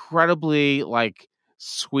incredibly like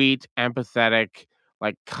sweet, empathetic,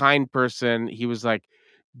 like kind person. He was like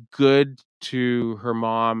good to her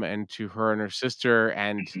mom and to her and her sister,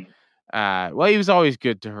 and he was always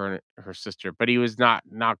good to her and her sister, but he was not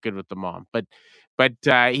good with the mom. But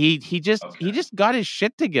he just got his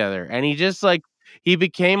shit together, and he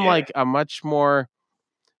became like a much more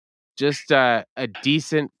just a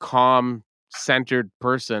decent, calm, centered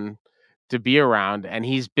person to be around, and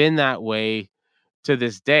he's been that way to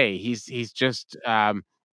this day. He's just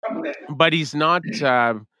but he's not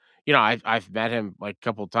I've met him like a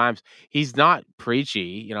couple of times. He's not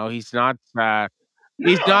preachy, he's not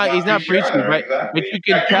he's not preachy, but you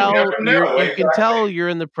can tell you're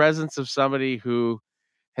in the presence of somebody who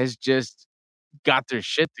has just got their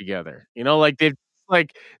shit together.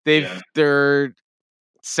 They're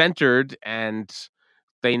centered, and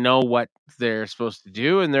they know what they're supposed to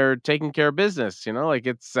do, and they're taking care of business. It's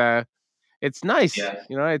nice.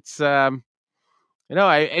 Well,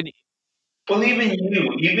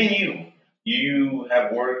 even you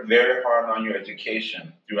have worked very hard on your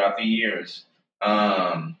education throughout the years,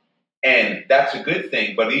 and that's a good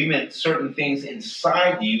thing. But even certain things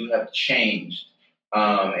inside you have changed,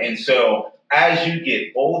 and so as you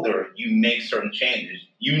get older, you make certain changes.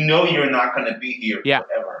 You're not going to be here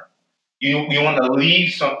forever. You want to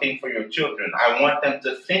leave something for your children. I want them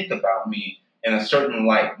to think about me in a certain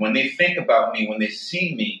light. When they think about me, when they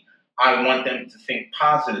see me, I want them to think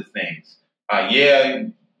positive things.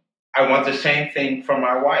 I want the same thing for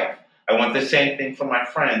my wife. I want the same thing for my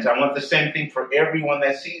friends. I want the same thing for everyone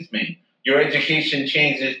that sees me. Your education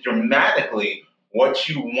changes dramatically what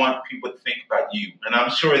you want people to think about you. And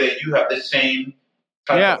I'm sure that you have the same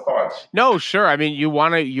type of thoughts. No, sure. I mean, you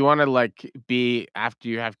want to like be, after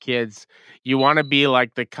you have kids, you want to be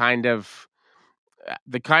like the kind of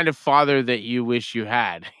father that you wish you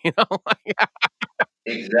had,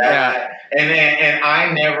 Exactly. Yeah. And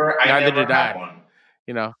I never had one.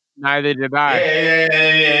 Neither did I.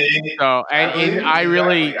 Yeah. So, and I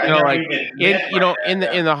really, in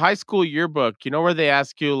the high school yearbook, where they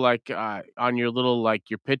ask you like on your little like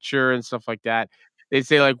your picture and stuff like that, they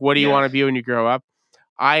say like, what do you want to be when you grow up?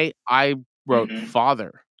 I wrote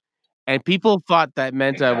father, and people thought that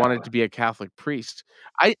meant I wanted to be a Catholic priest.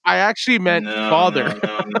 I actually meant father.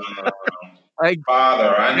 No.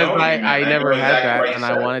 Father, I know. I never had that, and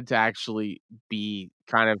I wanted to actually be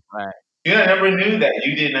kind of. I never knew that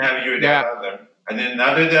you didn't have your dad either. And then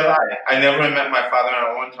neither did I. I never met my father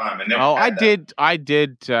at one time. I did. I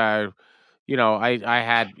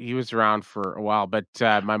had. He was around for a while, but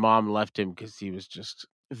my mom left him because he was just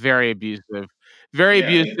very abusive,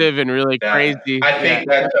 and really crazy. I think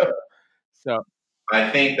so. I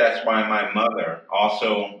think that's why my mother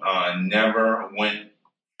also never went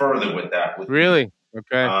further with that. Really?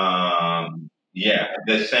 Okay.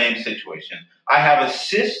 The same situation. I have a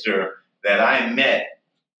sister that I met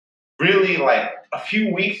really like a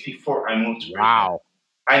few weeks before I moved to Brazil. Wow.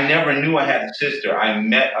 I never knew I had a sister. I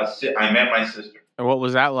met my sister. And what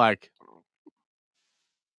was that like?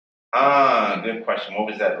 Good question. What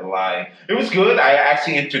was that like? It was good. I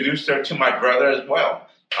actually introduced her to my brother as well.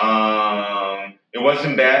 It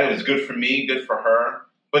wasn't bad. It was good for me, good for her.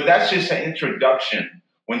 But that's just an introduction.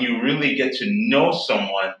 When you really get to know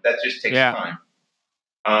someone, that just takes time.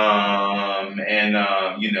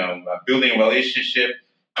 Building a relationship,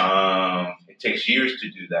 it takes years to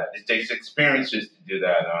do that. It takes experiences to do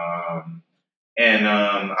that.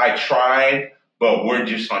 I tried, but we're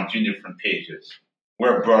just on two different pages.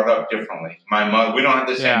 We're brought up differently. My mother, we don't have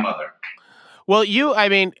the same mother. Well,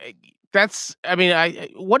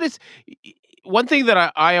 what is one thing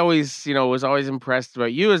that I always, was always impressed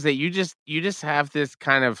about you is that you just have this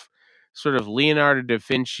kind of sort of Leonardo da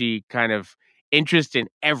Vinci kind of interest in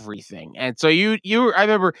everything. And so I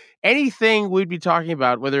remember anything we'd be talking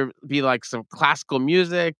about, whether it be like some classical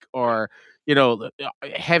music or,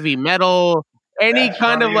 heavy metal, any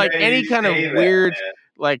kind of weird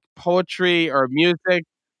like poetry or music,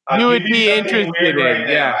 you would be interested in.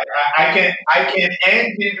 Yeah, I can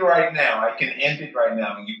end it right now. I can end it right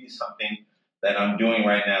now and give you something that I'm doing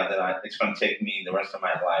right now it's going to take me the rest of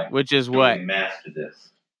my life. Which is to what? Really master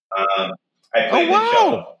this. I play the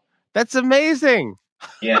cello. That's amazing.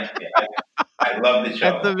 Yeah, I love the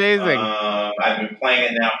cello. That's amazing. I've been playing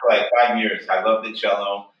it now for like 5 years. I love the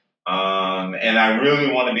cello. And I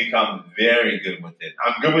really want to become very good with it.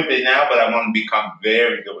 I'm good with it now, but I want to become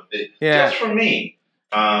very good with it. Yeah. Just for me.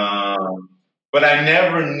 But I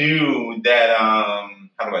never knew that,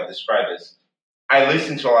 how do I describe this? I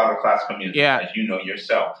listen to a lot of classical music, as you know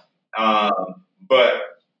yourself. But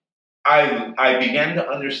I began to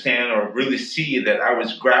understand or really see that I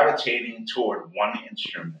was gravitating toward one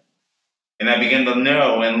instrument. And I began to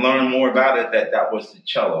know and learn more about it that was the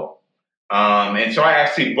cello. And so I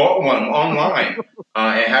actually bought one online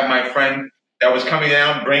and had my friend that was coming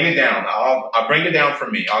down bring it down. I'll bring it down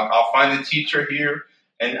for me. I'll find the teacher here.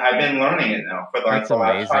 And I've been learning it now for like the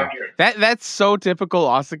last 5 years. That's so typical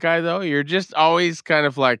Asagai, though. You're just always kind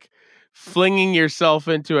of like flinging yourself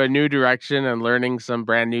into a new direction and learning some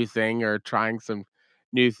brand new thing or trying some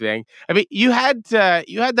new thing. I mean, you had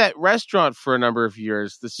that restaurant for a number of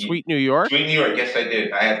years, the Sweet New York. Sweet New York, yes, I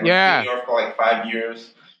did. I had Sweet New York for like 5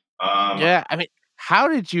 years. I mean, how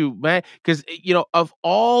did you, man? Because of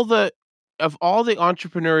all the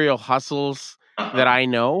entrepreneurial hustles that I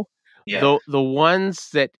know. Yeah. The ones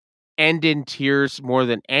that end in tears more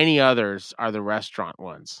than any others are the restaurant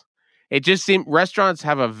ones. It just seems restaurants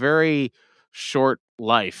have a very short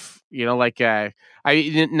life. Nassim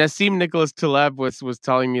Nicholas Taleb was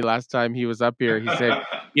telling me last time he was up here. He said,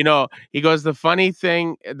 he goes, the funny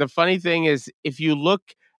thing is if you look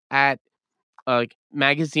at like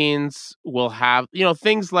magazines will have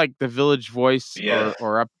things like the Village Voice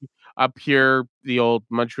or up here the old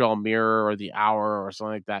Montreal Mirror or the Hour or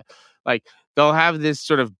something like that. Like they'll have this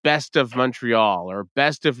sort of best of Montreal or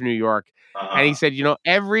best of New York. And he said,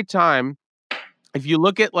 every time, if you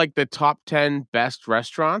look at like the top 10 best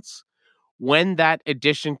restaurants, when that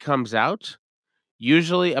edition comes out,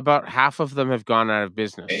 usually about half of them have gone out of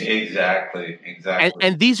business. Exactly.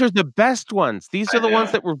 And these are the best ones. These are the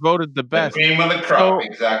ones that were voted the best. The cream of the crop,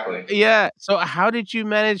 exactly. Yeah. So how did you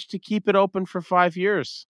manage to keep it open for 5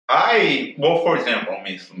 years? For example, let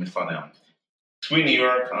me slow down. Sweet New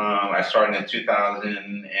York, I started in 2000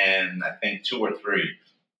 and I think 2 or 3.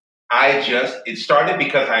 It started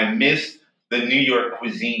because I missed the New York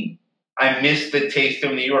cuisine. I missed the taste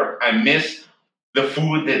of New York. I missed the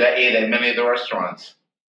food that I ate at many of the restaurants.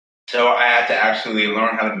 So I had to actually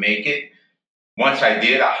learn how to make it. Once I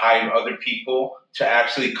did, I hired other people to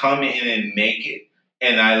actually come in and make it.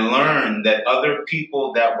 And I learned that other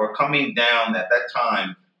people that were coming down at that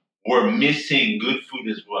time were missing good food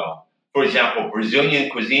as well. For example, Brazilian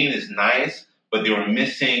cuisine is nice, but they were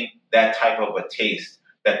missing that type of a taste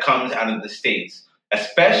that comes out of the States,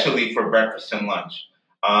 especially for breakfast and lunch.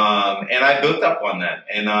 And I built up on that.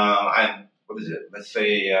 And let's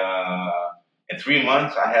say in 3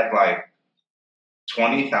 months, I had like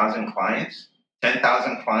 20,000 clients,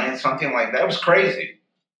 10,000 clients, something like that. It was crazy.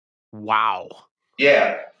 Wow.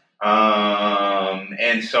 Yeah.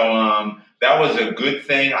 And so that was a good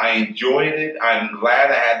thing. I enjoyed it. I'm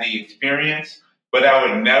glad I had the experience, but I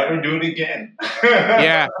would never do it again.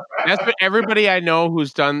 Yeah. That's what everybody I know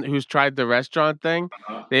who's tried the restaurant thing.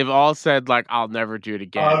 They've all said like, I'll never do it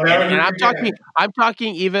again. I'm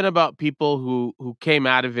talking even about people who came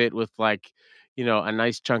out of it with like, a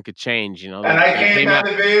nice chunk of change, And I came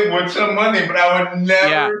out of it with some money, but I would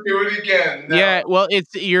never do it again. No. Yeah. Well,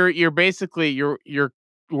 you're basically, you're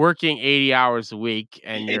working 80 hours a week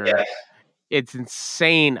and it's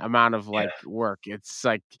insane amount of like work. It's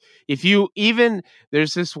like if you even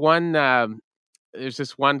there's this one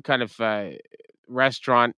kind of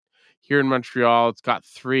restaurant here in Montreal. It's got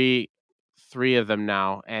three of them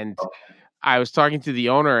now, and I was talking to the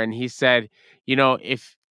owner, and he said,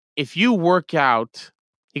 if you work out,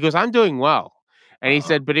 he goes, I'm doing well. And he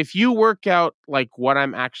said, but if you work out like what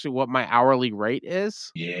my hourly rate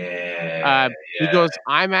is, he goes,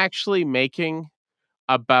 I'm actually making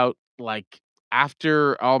about like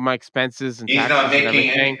after all my expenses and taxes not making and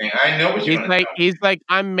everything. anything. I know what you're saying. He's like,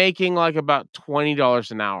 I'm making like about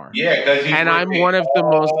 $20 an hour. Yeah, because and I'm one of the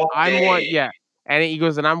most. I'm one, yeah. And he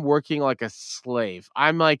goes, and I'm working like a slave.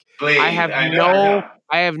 I'm like, I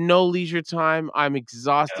have no leisure time. I'm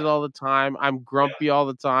exhausted all the time. I'm grumpy all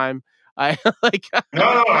the time. I like.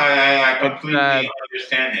 No, I completely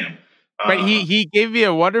understand him. But he gave me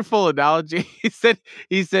a wonderful analogy.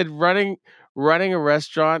 He said running a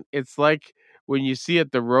restaurant, it's like when you see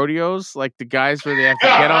at the rodeos, like the guys where they have to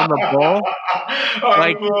get on the bull.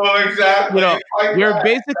 Like, exactly. You're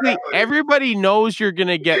basically everybody knows you're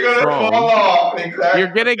gonna get thrown. Fall off. Exactly.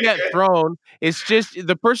 You're gonna get thrown. It's just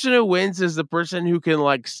the person who wins is the person who can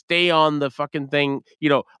like stay on the fucking thing,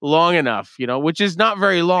 long enough, which is not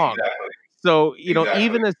very long. Exactly. So,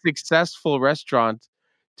 even a successful restaurant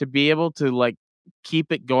to be able to like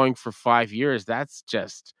keep it going for 5 years,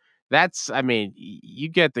 I mean, you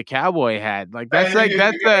get the cowboy hat. Like that's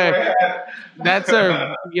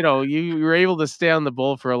you were able to stay on the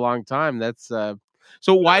bull for a long time. That's so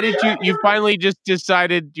why did you finally just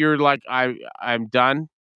decided you're like, I'm done?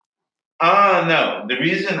 No. The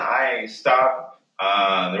reason I stopped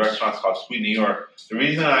the restaurant's called Sweet New York. The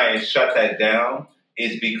reason I shut that down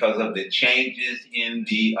is because of the changes in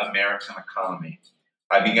the American economy.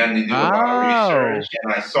 I began to do a lot of research,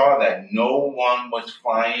 and I saw that no one was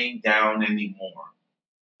flying down anymore.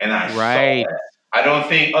 And I saw that. I don't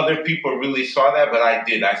think other people really saw that, but I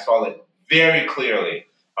did. I saw it very clearly,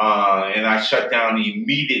 and I shut down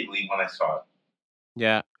immediately when I saw it.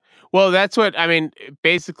 Yeah. Well, that's what I mean.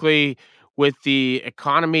 Basically, with the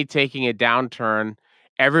economy taking a downturn,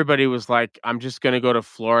 everybody was like, I'm just going to go to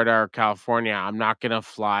Florida or California. I'm not going to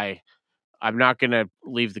fly. I'm not going to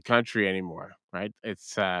leave the country anymore. Right.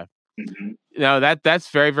 It's no, that's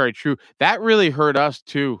very, very true. That really hurt us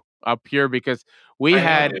too up here because we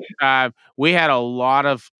had a lot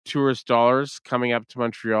of tourist dollars coming up to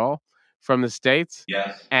Montreal from the States.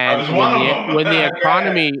 Yes. And when the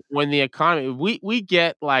economy, we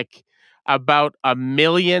get like about 1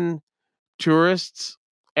 million tourists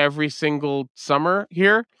every single summer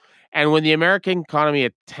here. And when the American economy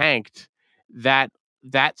had tanked, that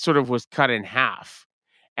sort of was cut in half.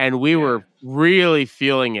 And we were really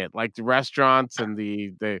feeling it, like the restaurants and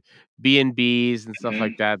the B&Bs and stuff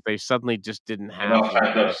like that. They suddenly just didn't have all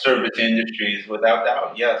kinds of service industries, without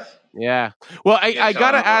doubt. Yes. Yeah. Well, I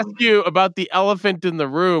gotta ask you about the elephant in the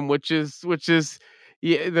room, which is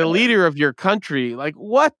the leader of your country. Like,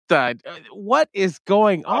 what is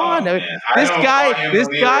going on? I mean, this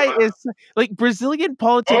guy is like Brazilian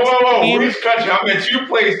politics. Which country? I'm in two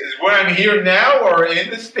places. Where I'm here now, or in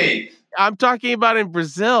the States. I'm talking about in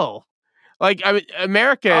Brazil. Like, I mean,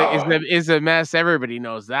 America is a mess. Everybody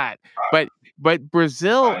knows that. But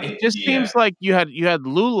Brazil, it just seems like you had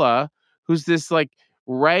Lula, who's this like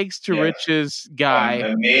rags to riches guy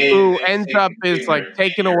who ends up is like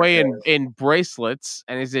taken away in bracelets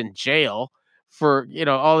and is in jail for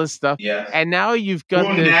all this stuff. Yes. And now you've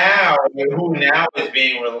got who now is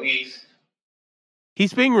being released.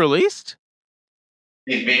 He's being released?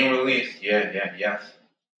 He's being released. Yes.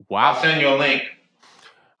 Wow. I'll send you a link.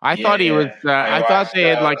 I thought he was. I thought they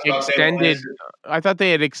had like extended. I thought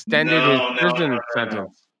they had extended his prison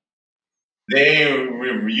sentence. They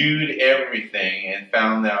reviewed everything and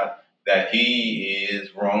found out that he is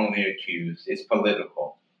wrongly accused. It's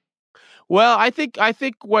political. Well, I think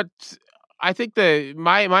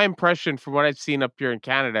my impression from what I've seen up here in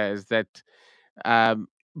Canada is that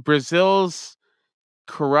Brazil's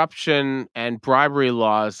corruption and bribery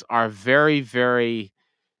laws are very, very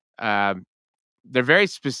they're very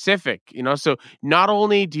specific, so not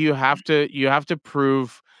only do you have to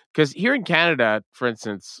prove, because here in Canada, for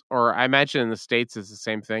instance, or I imagine in the States is the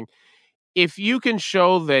same thing. If you can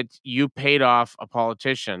show that you paid off a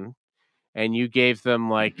politician and you gave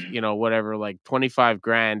them like, whatever, like 25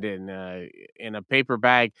 grand in a paper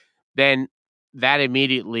bag, then that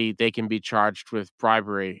immediately they can be charged with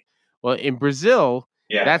bribery. Well, in Brazil,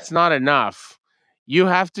 that's not enough. You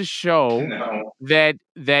have to show that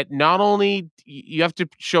not only you have to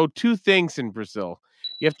show two things in Brazil.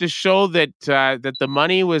 You have to show that that the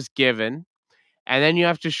money was given, and then you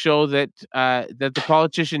have to show that that the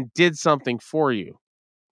politician did something for you.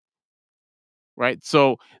 Right.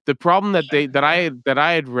 So the problem that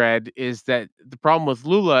I had read is that the problem with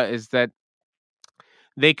Lula is that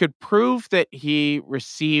they could prove that he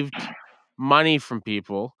received money from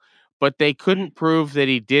people, but they couldn't prove that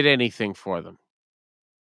he did anything for them.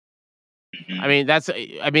 I mean,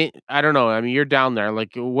 I don't know. I mean, you're down there.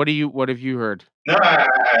 Like, what have you heard? No,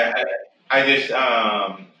 I just,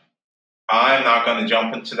 I'm not going to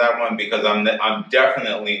jump into that one because I'm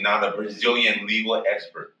definitely not a Brazilian legal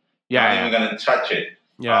expert. Yeah, I'm not even going to touch it.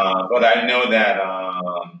 Yeah. But I know that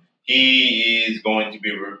he is going to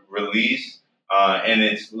be released, and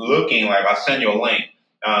it's looking like, I'll send you a link,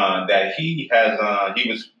 that he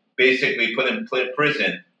was basically put in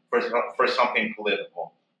prison for something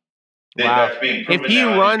political. Wow. That's being If he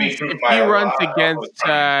runs against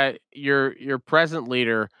your present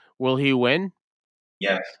leader, will he win?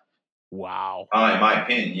 Yes. Wow. In my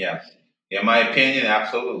opinion, yes. In my opinion,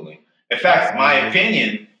 absolutely. In fact, my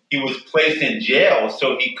opinion, he was placed in jail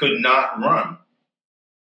so he could not run.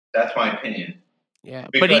 That's my opinion. Yeah,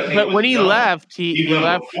 but when he left, he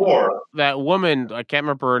left before that woman. I can't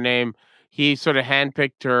remember her name. He sort of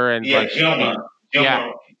handpicked her and Gilma.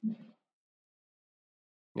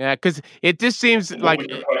 Yeah, because it just seems what like was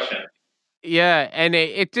your question? Yeah, and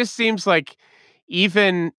it just seems like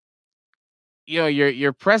even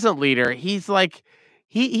your present leader, he's like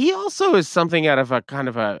he also is something out of a kind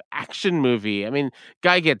of a action movie. I mean,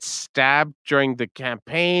 guy gets stabbed during the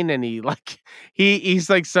campaign, and he's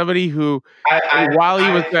like somebody who I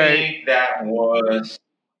think that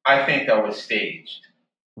was staged.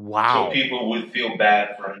 Wow. So people would feel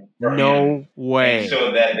bad for him. No way. And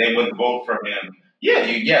so that they would vote for him. Yeah,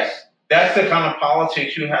 yes. That's the kind of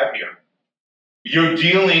politics you have here. You're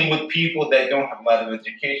dealing with people that don't have a lot of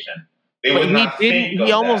education. They would not think of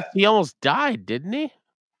that. He almost died, didn't he?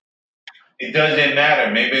 It doesn't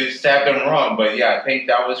matter. Maybe they stabbed him wrong, but yeah, I think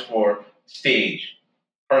that was for stage,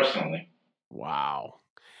 personally. Wow.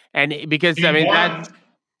 And because he won.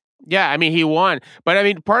 Yeah, I mean, he won. But I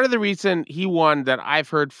mean, part of the reason he won that I've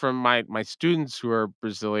heard from my students who are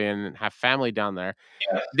Brazilian and have family down there,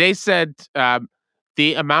 they said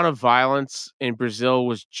the amount of violence in Brazil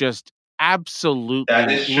was just absolutely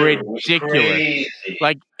ridiculous.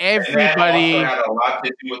 Like everybody and that also had a lot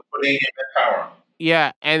to do with putting him in power.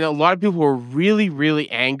 Yeah, and a lot of people were really, really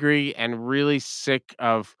angry and really sick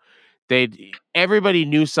of everybody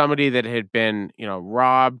knew somebody that had been,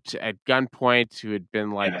 robbed at gunpoint, who had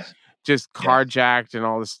been just carjacked and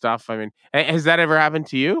all this stuff. I mean, has that ever happened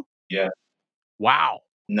to you? Yeah. Wow.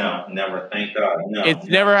 No, never. Thank God. No, it's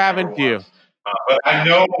never happened to you. But I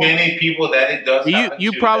know many people that it does happen to.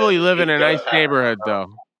 You probably live in a nice neighborhood,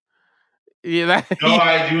 though. Yeah, no,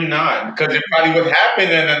 I do not, because it probably would happen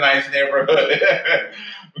in a nice neighborhood.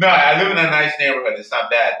 No, I live in a nice neighborhood. It's not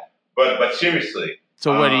bad, but seriously.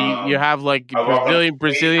 So what do you have, like Brazilian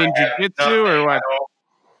jiu-jitsu or what?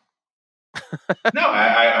 No,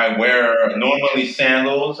 I wear normally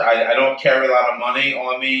sandals. I don't carry a lot of money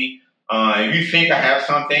on me. If you think I have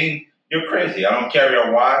something, you're crazy. I don't carry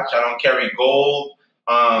a watch. I don't carry gold.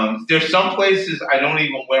 There's some places I don't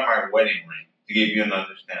even wear my wedding ring, to give you an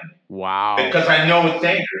understanding. Wow. Because I know it's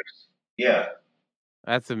dangerous. Yeah.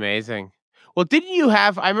 That's amazing. Well, didn't you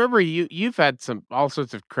have? I remember you've had all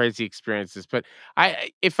sorts of crazy experiences, but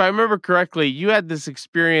if I remember correctly, you had this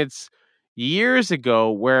experience years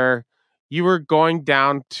ago where you were going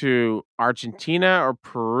down to Argentina or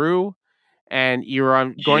Peru, and you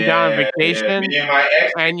were going down on vacation,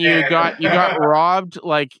 and you got robbed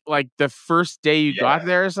like the first day you got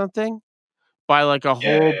there or something by like a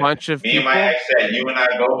whole bunch of people. Me and my ex said, you and I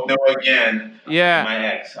both know again. Yeah. My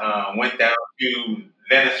ex went down to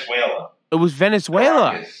Venezuela. It was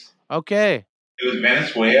Venezuela. Caracas. Okay. It was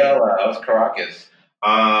Venezuela. It was Caracas.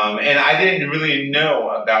 And I didn't really know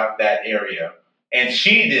about that area. And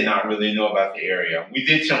she did not really know about the area. We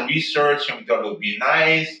did some research and we thought it would be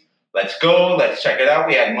nice. Let's go. Let's check it out.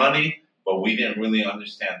 We had money, but we didn't really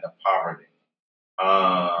understand the poverty.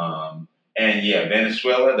 And yeah,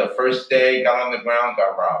 Venezuela, the first day, got on the ground,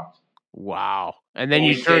 got robbed. Wow. And then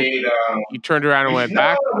you turned around and went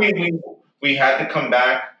back? We had to come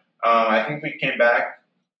back. I think we came back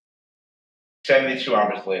 72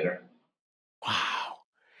 hours later. Wow.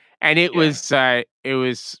 And it was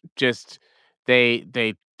just,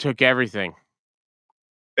 they took everything.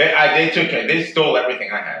 They stole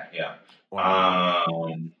everything I had. Yeah.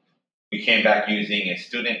 Wow. We came back using a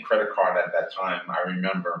student credit card at that time. I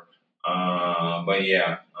remember. But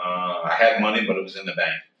yeah, I had money, but it was in the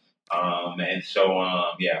bank. And so,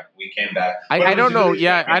 yeah, we came back. I don't know.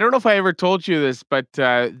 Yeah, I don't know if I ever told you this, but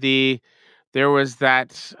the there was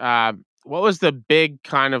that. What was the big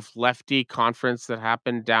kind of lefty conference that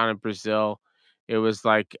happened down in Brazil? It was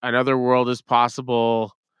like Another World is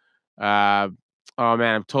Possible. Oh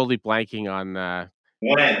man, I'm totally blanking on.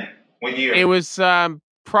 When? What year? It was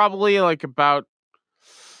probably like about,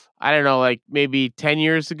 I don't know, like maybe 10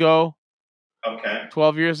 years ago. Okay.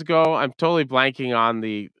 12 years ago. I'm totally blanking on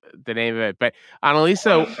the name of it. But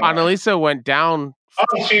Annalisa went down.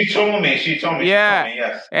 Oh, she told me. Yeah.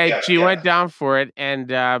 Yes. And yes, she went down for it,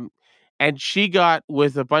 and she got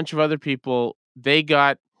with a bunch of other people. They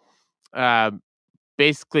got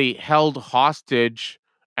basically held hostage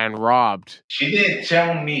and robbed. She didn't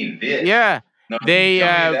tell me this. Yeah. No, they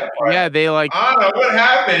they like, I don't know what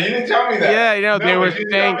happened. You didn't tell me that. Yeah, no, they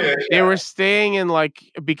were staying in like,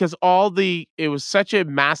 because it was such a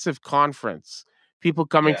massive conference, people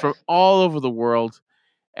coming from all over the world,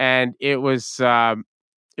 and it was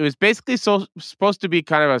basically supposed to be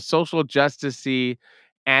kind of a social justice-y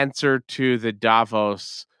answer to the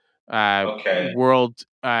Davos world.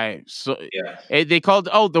 They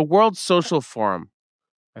called the World Social Forum.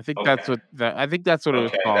 I think that's what it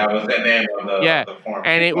was called. That was the name of the forum.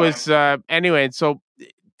 And it was anyway. And so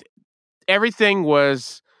everything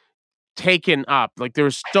was taken up. Like, there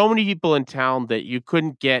were so many people in town that you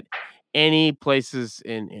couldn't get any places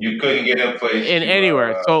you couldn't get a place in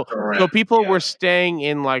anywhere. So people were staying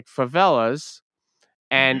in like favelas,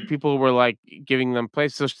 and people were like giving them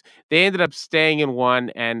places. So they ended up staying in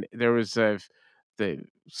one, and there was the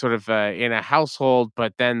sort of in a household,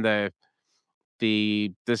 but then the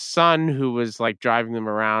son who was like driving them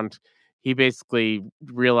around, he basically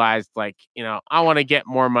realized, like, I want to get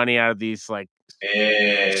more money out of these like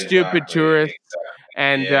stupid tourists,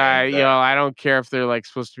 and I don't care if they're like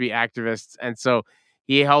supposed to be activists, and so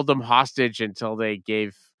he held them hostage until they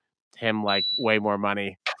gave him like way more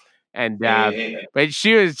money. And but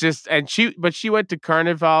she was just, she went to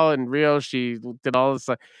Carnival in Rio. She did all this,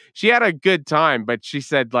 she had a good time, but she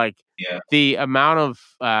said like the amount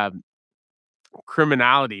of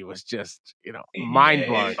criminality was just mind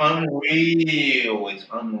blowing. It's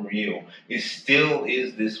unreal. It still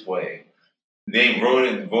is this way. They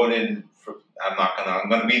voted for, I'm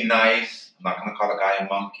gonna be nice. I'm not gonna call the guy a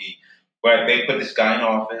monkey, but they put this guy in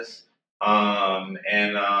office. Of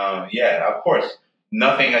course,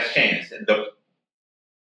 nothing has changed.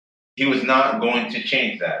 He was not going to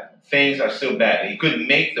change that. Things are still bad. He couldn't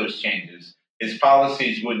make those changes. His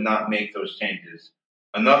policies would not make those changes.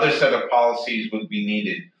 Another set of policies would be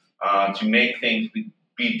needed to make things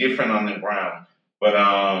be different on the ground. But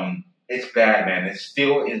it's bad, man. It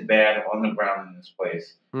still is bad on the ground in this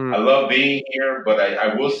place. I love being here, but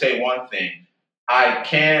I will say one thing. I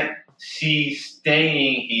can't see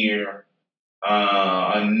staying here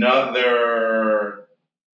another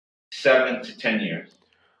 7 to 10 years.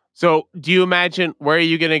 So, do you imagine, where are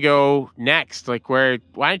you going to go next? Like, why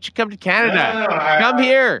don't you come to Canada? Come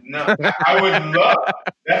here. No, I would love.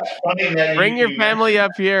 That's funny that bring your family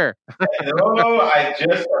up here. No, I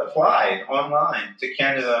just applied online to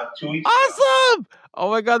Canada 2 weeks ago. Awesome!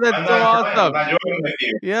 Oh my God, that's so awesome. I'm not joking with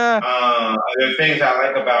you. Yeah. There are things I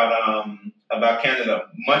like about Canada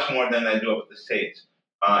much more than I do with the States,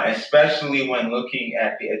 especially when looking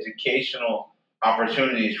at the educational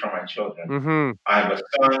opportunities for my children. Mm-hmm. I have a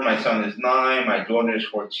son. My son is 9. My daughter is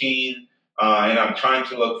 14. And I'm trying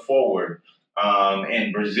to look forward.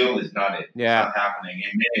 And Brazil is not it. Yeah. It's not happening in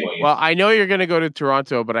many ways. Well, I know you're going to go to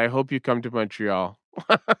Toronto, but I hope you come to Montreal.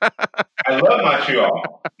 I love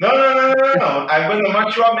Montreal. No. I've been to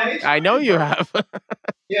Montreal many times. I know you have.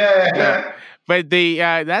 Yeah. But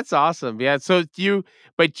that's awesome. Yeah. So you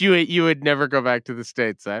would never go back to the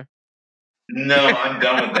States, eh? No, I'm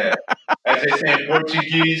done with that. As they say in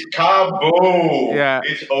Portuguese, cabo. Yeah.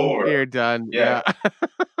 It's over. You're done. Yeah.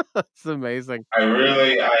 That's amazing. And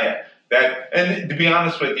to be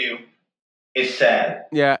honest with you, it's sad.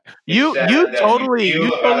 Yeah. You totally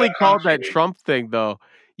called that Trump thing, though.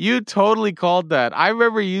 You totally called that. I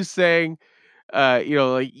remember you saying,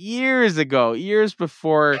 like years ago, years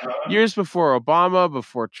before Obama,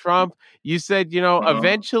 before Trump, you said,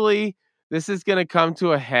 eventually this is going to come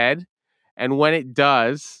to a head. And when it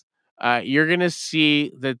does, you're going to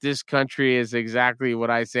see that this country is exactly what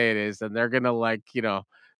I say it is. And they're going to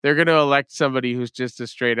they're going to elect somebody who's just a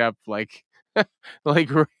straight up really kind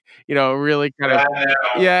of.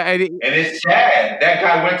 Yeah. And it's sad. That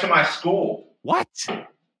guy went to my school. What?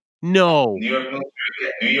 No. New York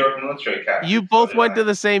military captain. You both went to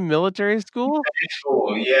the same military school? Same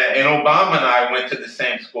school, yeah. And Obama and I went to the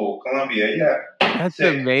same school, Columbia, yeah. That's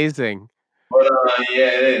amazing. But,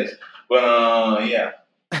 it is. But, yeah.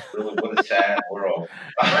 Really, what a sad world.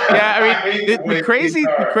 Yeah, I mean, the With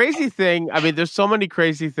crazy thing, I mean, there's so many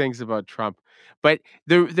crazy things about Trump, but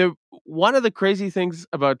the one of the crazy things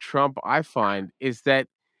about Trump I find is that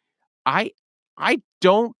I I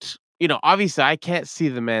don't, obviously I can't see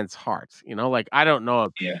the man's heart, like I don't know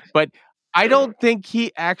him, yes, but I sure. don't think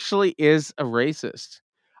he actually is a racist.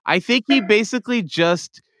 I think he basically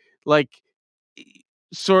just like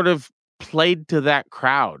sort of played to that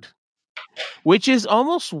crowd, which is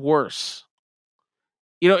almost worse.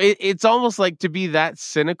 It's almost like to be that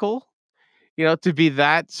cynical, to be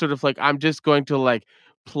that sort of like, I'm just going to like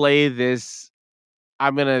play this.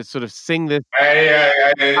 I'm gonna sort of sing this.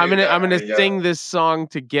 I'm gonna Exactly. Yeah, sing this song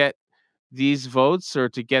to get these votes or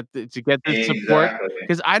to get this support, exactly.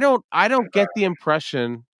 because I don't get the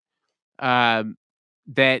impression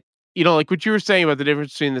that like what you were saying about the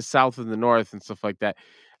difference between the South and the North and stuff like that.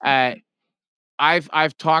 Uh, Mhm.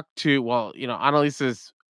 I've talked to, well,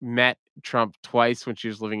 Annalisa's met Trump twice when she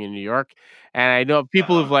was living in New York, and I know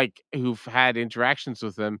people Uh-huh. who've had interactions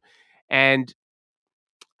with him, and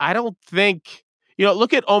I don't think,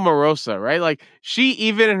 look at Omarosa, right? Like she,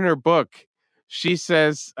 even in her book, she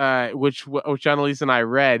says, which Annalisa and I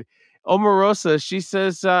read, Omarosa, she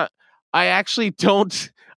says, I actually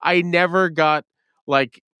don't, I never got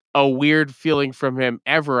like a weird feeling from him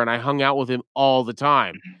ever, and I hung out with him all the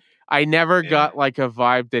time. Mhm. I never Yeah. got like a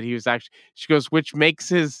vibe that he was actually, she goes, which makes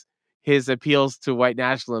his appeals to white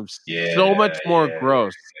nationalism so much Yeah, more yeah, yeah.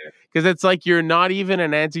 gross. Because it's like you're not even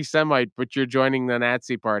an anti-Semite, but you're joining the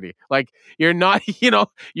Nazi party. Like you're not,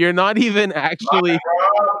 you're not even My actually.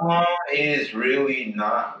 problem is really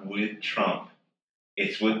not with Trump.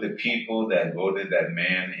 It's with the people that voted that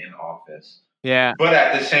man in office. Yeah, But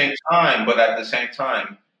at the same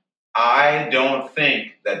time, I don't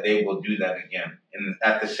think that they will do that again in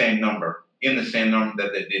the same number that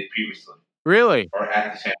they did previously, really. or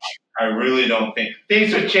at the same time. I really don't think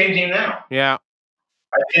things are changing now. Yeah,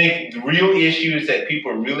 I think the real issues that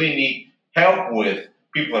people really need help with,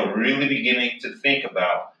 people are really beginning to think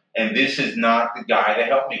about, and this is not the guy to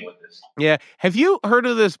help me with this. yeah. Have you heard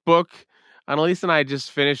of this book? Annalise and I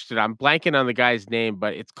just finished it. I'm blanking on the guy's name,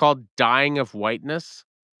 but it's called "Dying of Whiteness."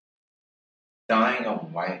 Dying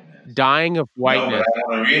of whiteness. Dying of No, but Whiteness. I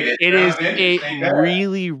want to read it. It is Sounds a interesting. Go ahead.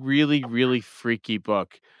 really, really, really freaky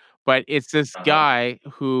book, but it's this Uh-huh. guy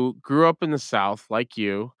who grew up in the South, like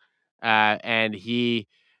you, and he.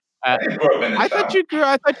 I didn't grow up in the I thought South. you grew.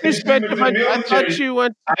 I thought I you just went spent to a the bunch. I thought military. you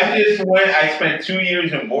went. I spent 2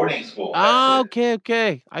 years in boarding school. That's Oh, it. okay,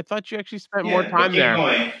 okay. I thought you actually spent more Yeah, but time keep there.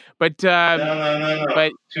 going. But No, no, no, no.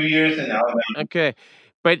 but 2 years in Alabama. okay.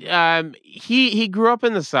 But he grew up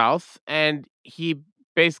in the South, and he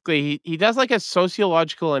basically he does like a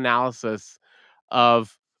sociological analysis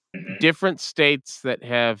of Hmm. different states that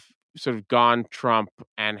have sort of gone Trump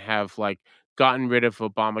and have like gotten rid of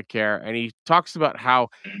Obamacare, and he talks about how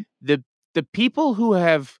the the people who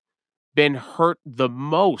have been hurt the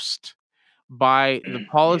most by the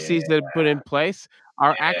policies Yeah, that have put in place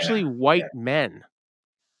are yeah, actually white yeah. men.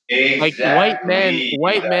 Like Exactly,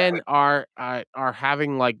 white exactly. men are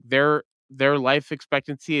having like their life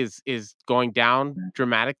expectancy is going down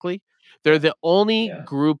dramatically. They're the only Yeah,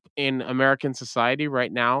 group in American society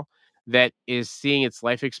right now that is seeing its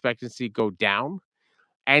life expectancy go down.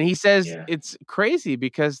 And he says yeah, it's crazy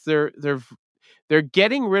because they're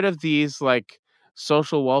getting rid of these like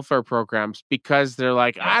social welfare programs because they're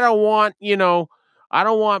like, yeah. I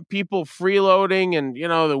don't want people freeloading and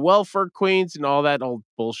the welfare queens and all that old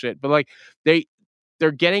bullshit. But like they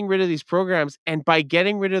they're getting rid of these programs, and by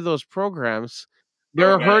getting rid of those programs,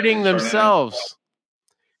 they're Programs hurting is turning them. themselves.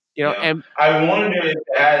 Yeah. And I wonder if it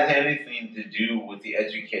has anything to do with the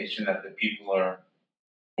education that the people are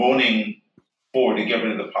voting for to get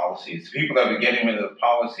rid of the policies. The people that are getting rid of the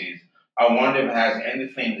policies, I wonder if it has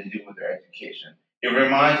anything to do with their education. It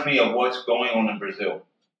reminds me of what's going on in Brazil.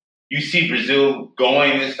 You see Brazil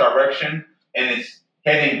going this direction, and it's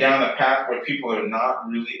heading down a path where people are not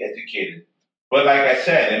really educated. But like I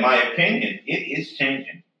said, in my opinion, it is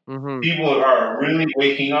changing. mhm. People are really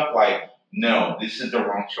waking up like, no, this is the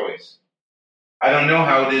wrong choice. I don't know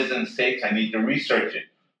how it is in the States. I need to research it.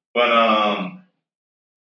 But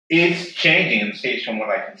it's changing in the States from what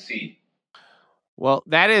I can see. Well,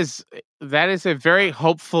 that is a very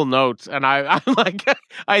hopeful note, and I'm like,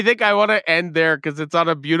 I think I want to end there because it's on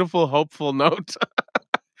a beautiful, hopeful note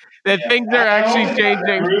that Yeah, things are I actually hope that.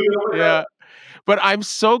 I changing. really hope that. Yeah, but I'm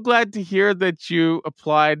so glad to hear that you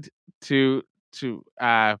applied to to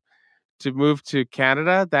uh to move to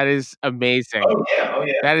Canada. That is amazing. Oh yeah, oh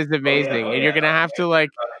yeah, That is oh yeah, amazing, oh and you're yeah. gonna have to like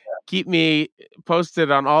keep me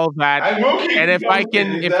posted on all of that. I will keep And if I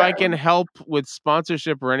can, exactly. if I can help with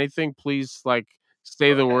sponsorship or anything, please like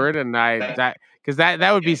say the word. And because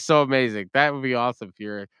that would be so amazing. That would be awesome if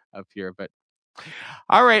you're up here. But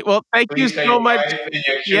all right, well, thank Please you so much.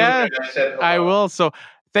 Yeah, I will. So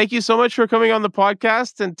thank you so much for coming on the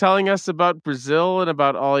podcast and telling us about Brazil and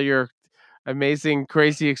about all your amazing,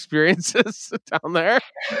 crazy experiences down there.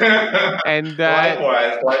 And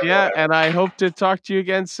likewise. Yeah, and I hope to talk to you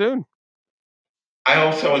again soon. I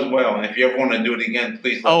hope so as well. And if you ever want to do it again,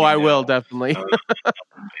 please let me know. I will, definitely.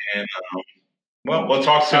 Well, we'll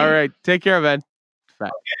talk soon. All right. Take care, man. Bye.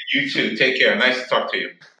 Okay, you too. Take care. Nice to talk to you.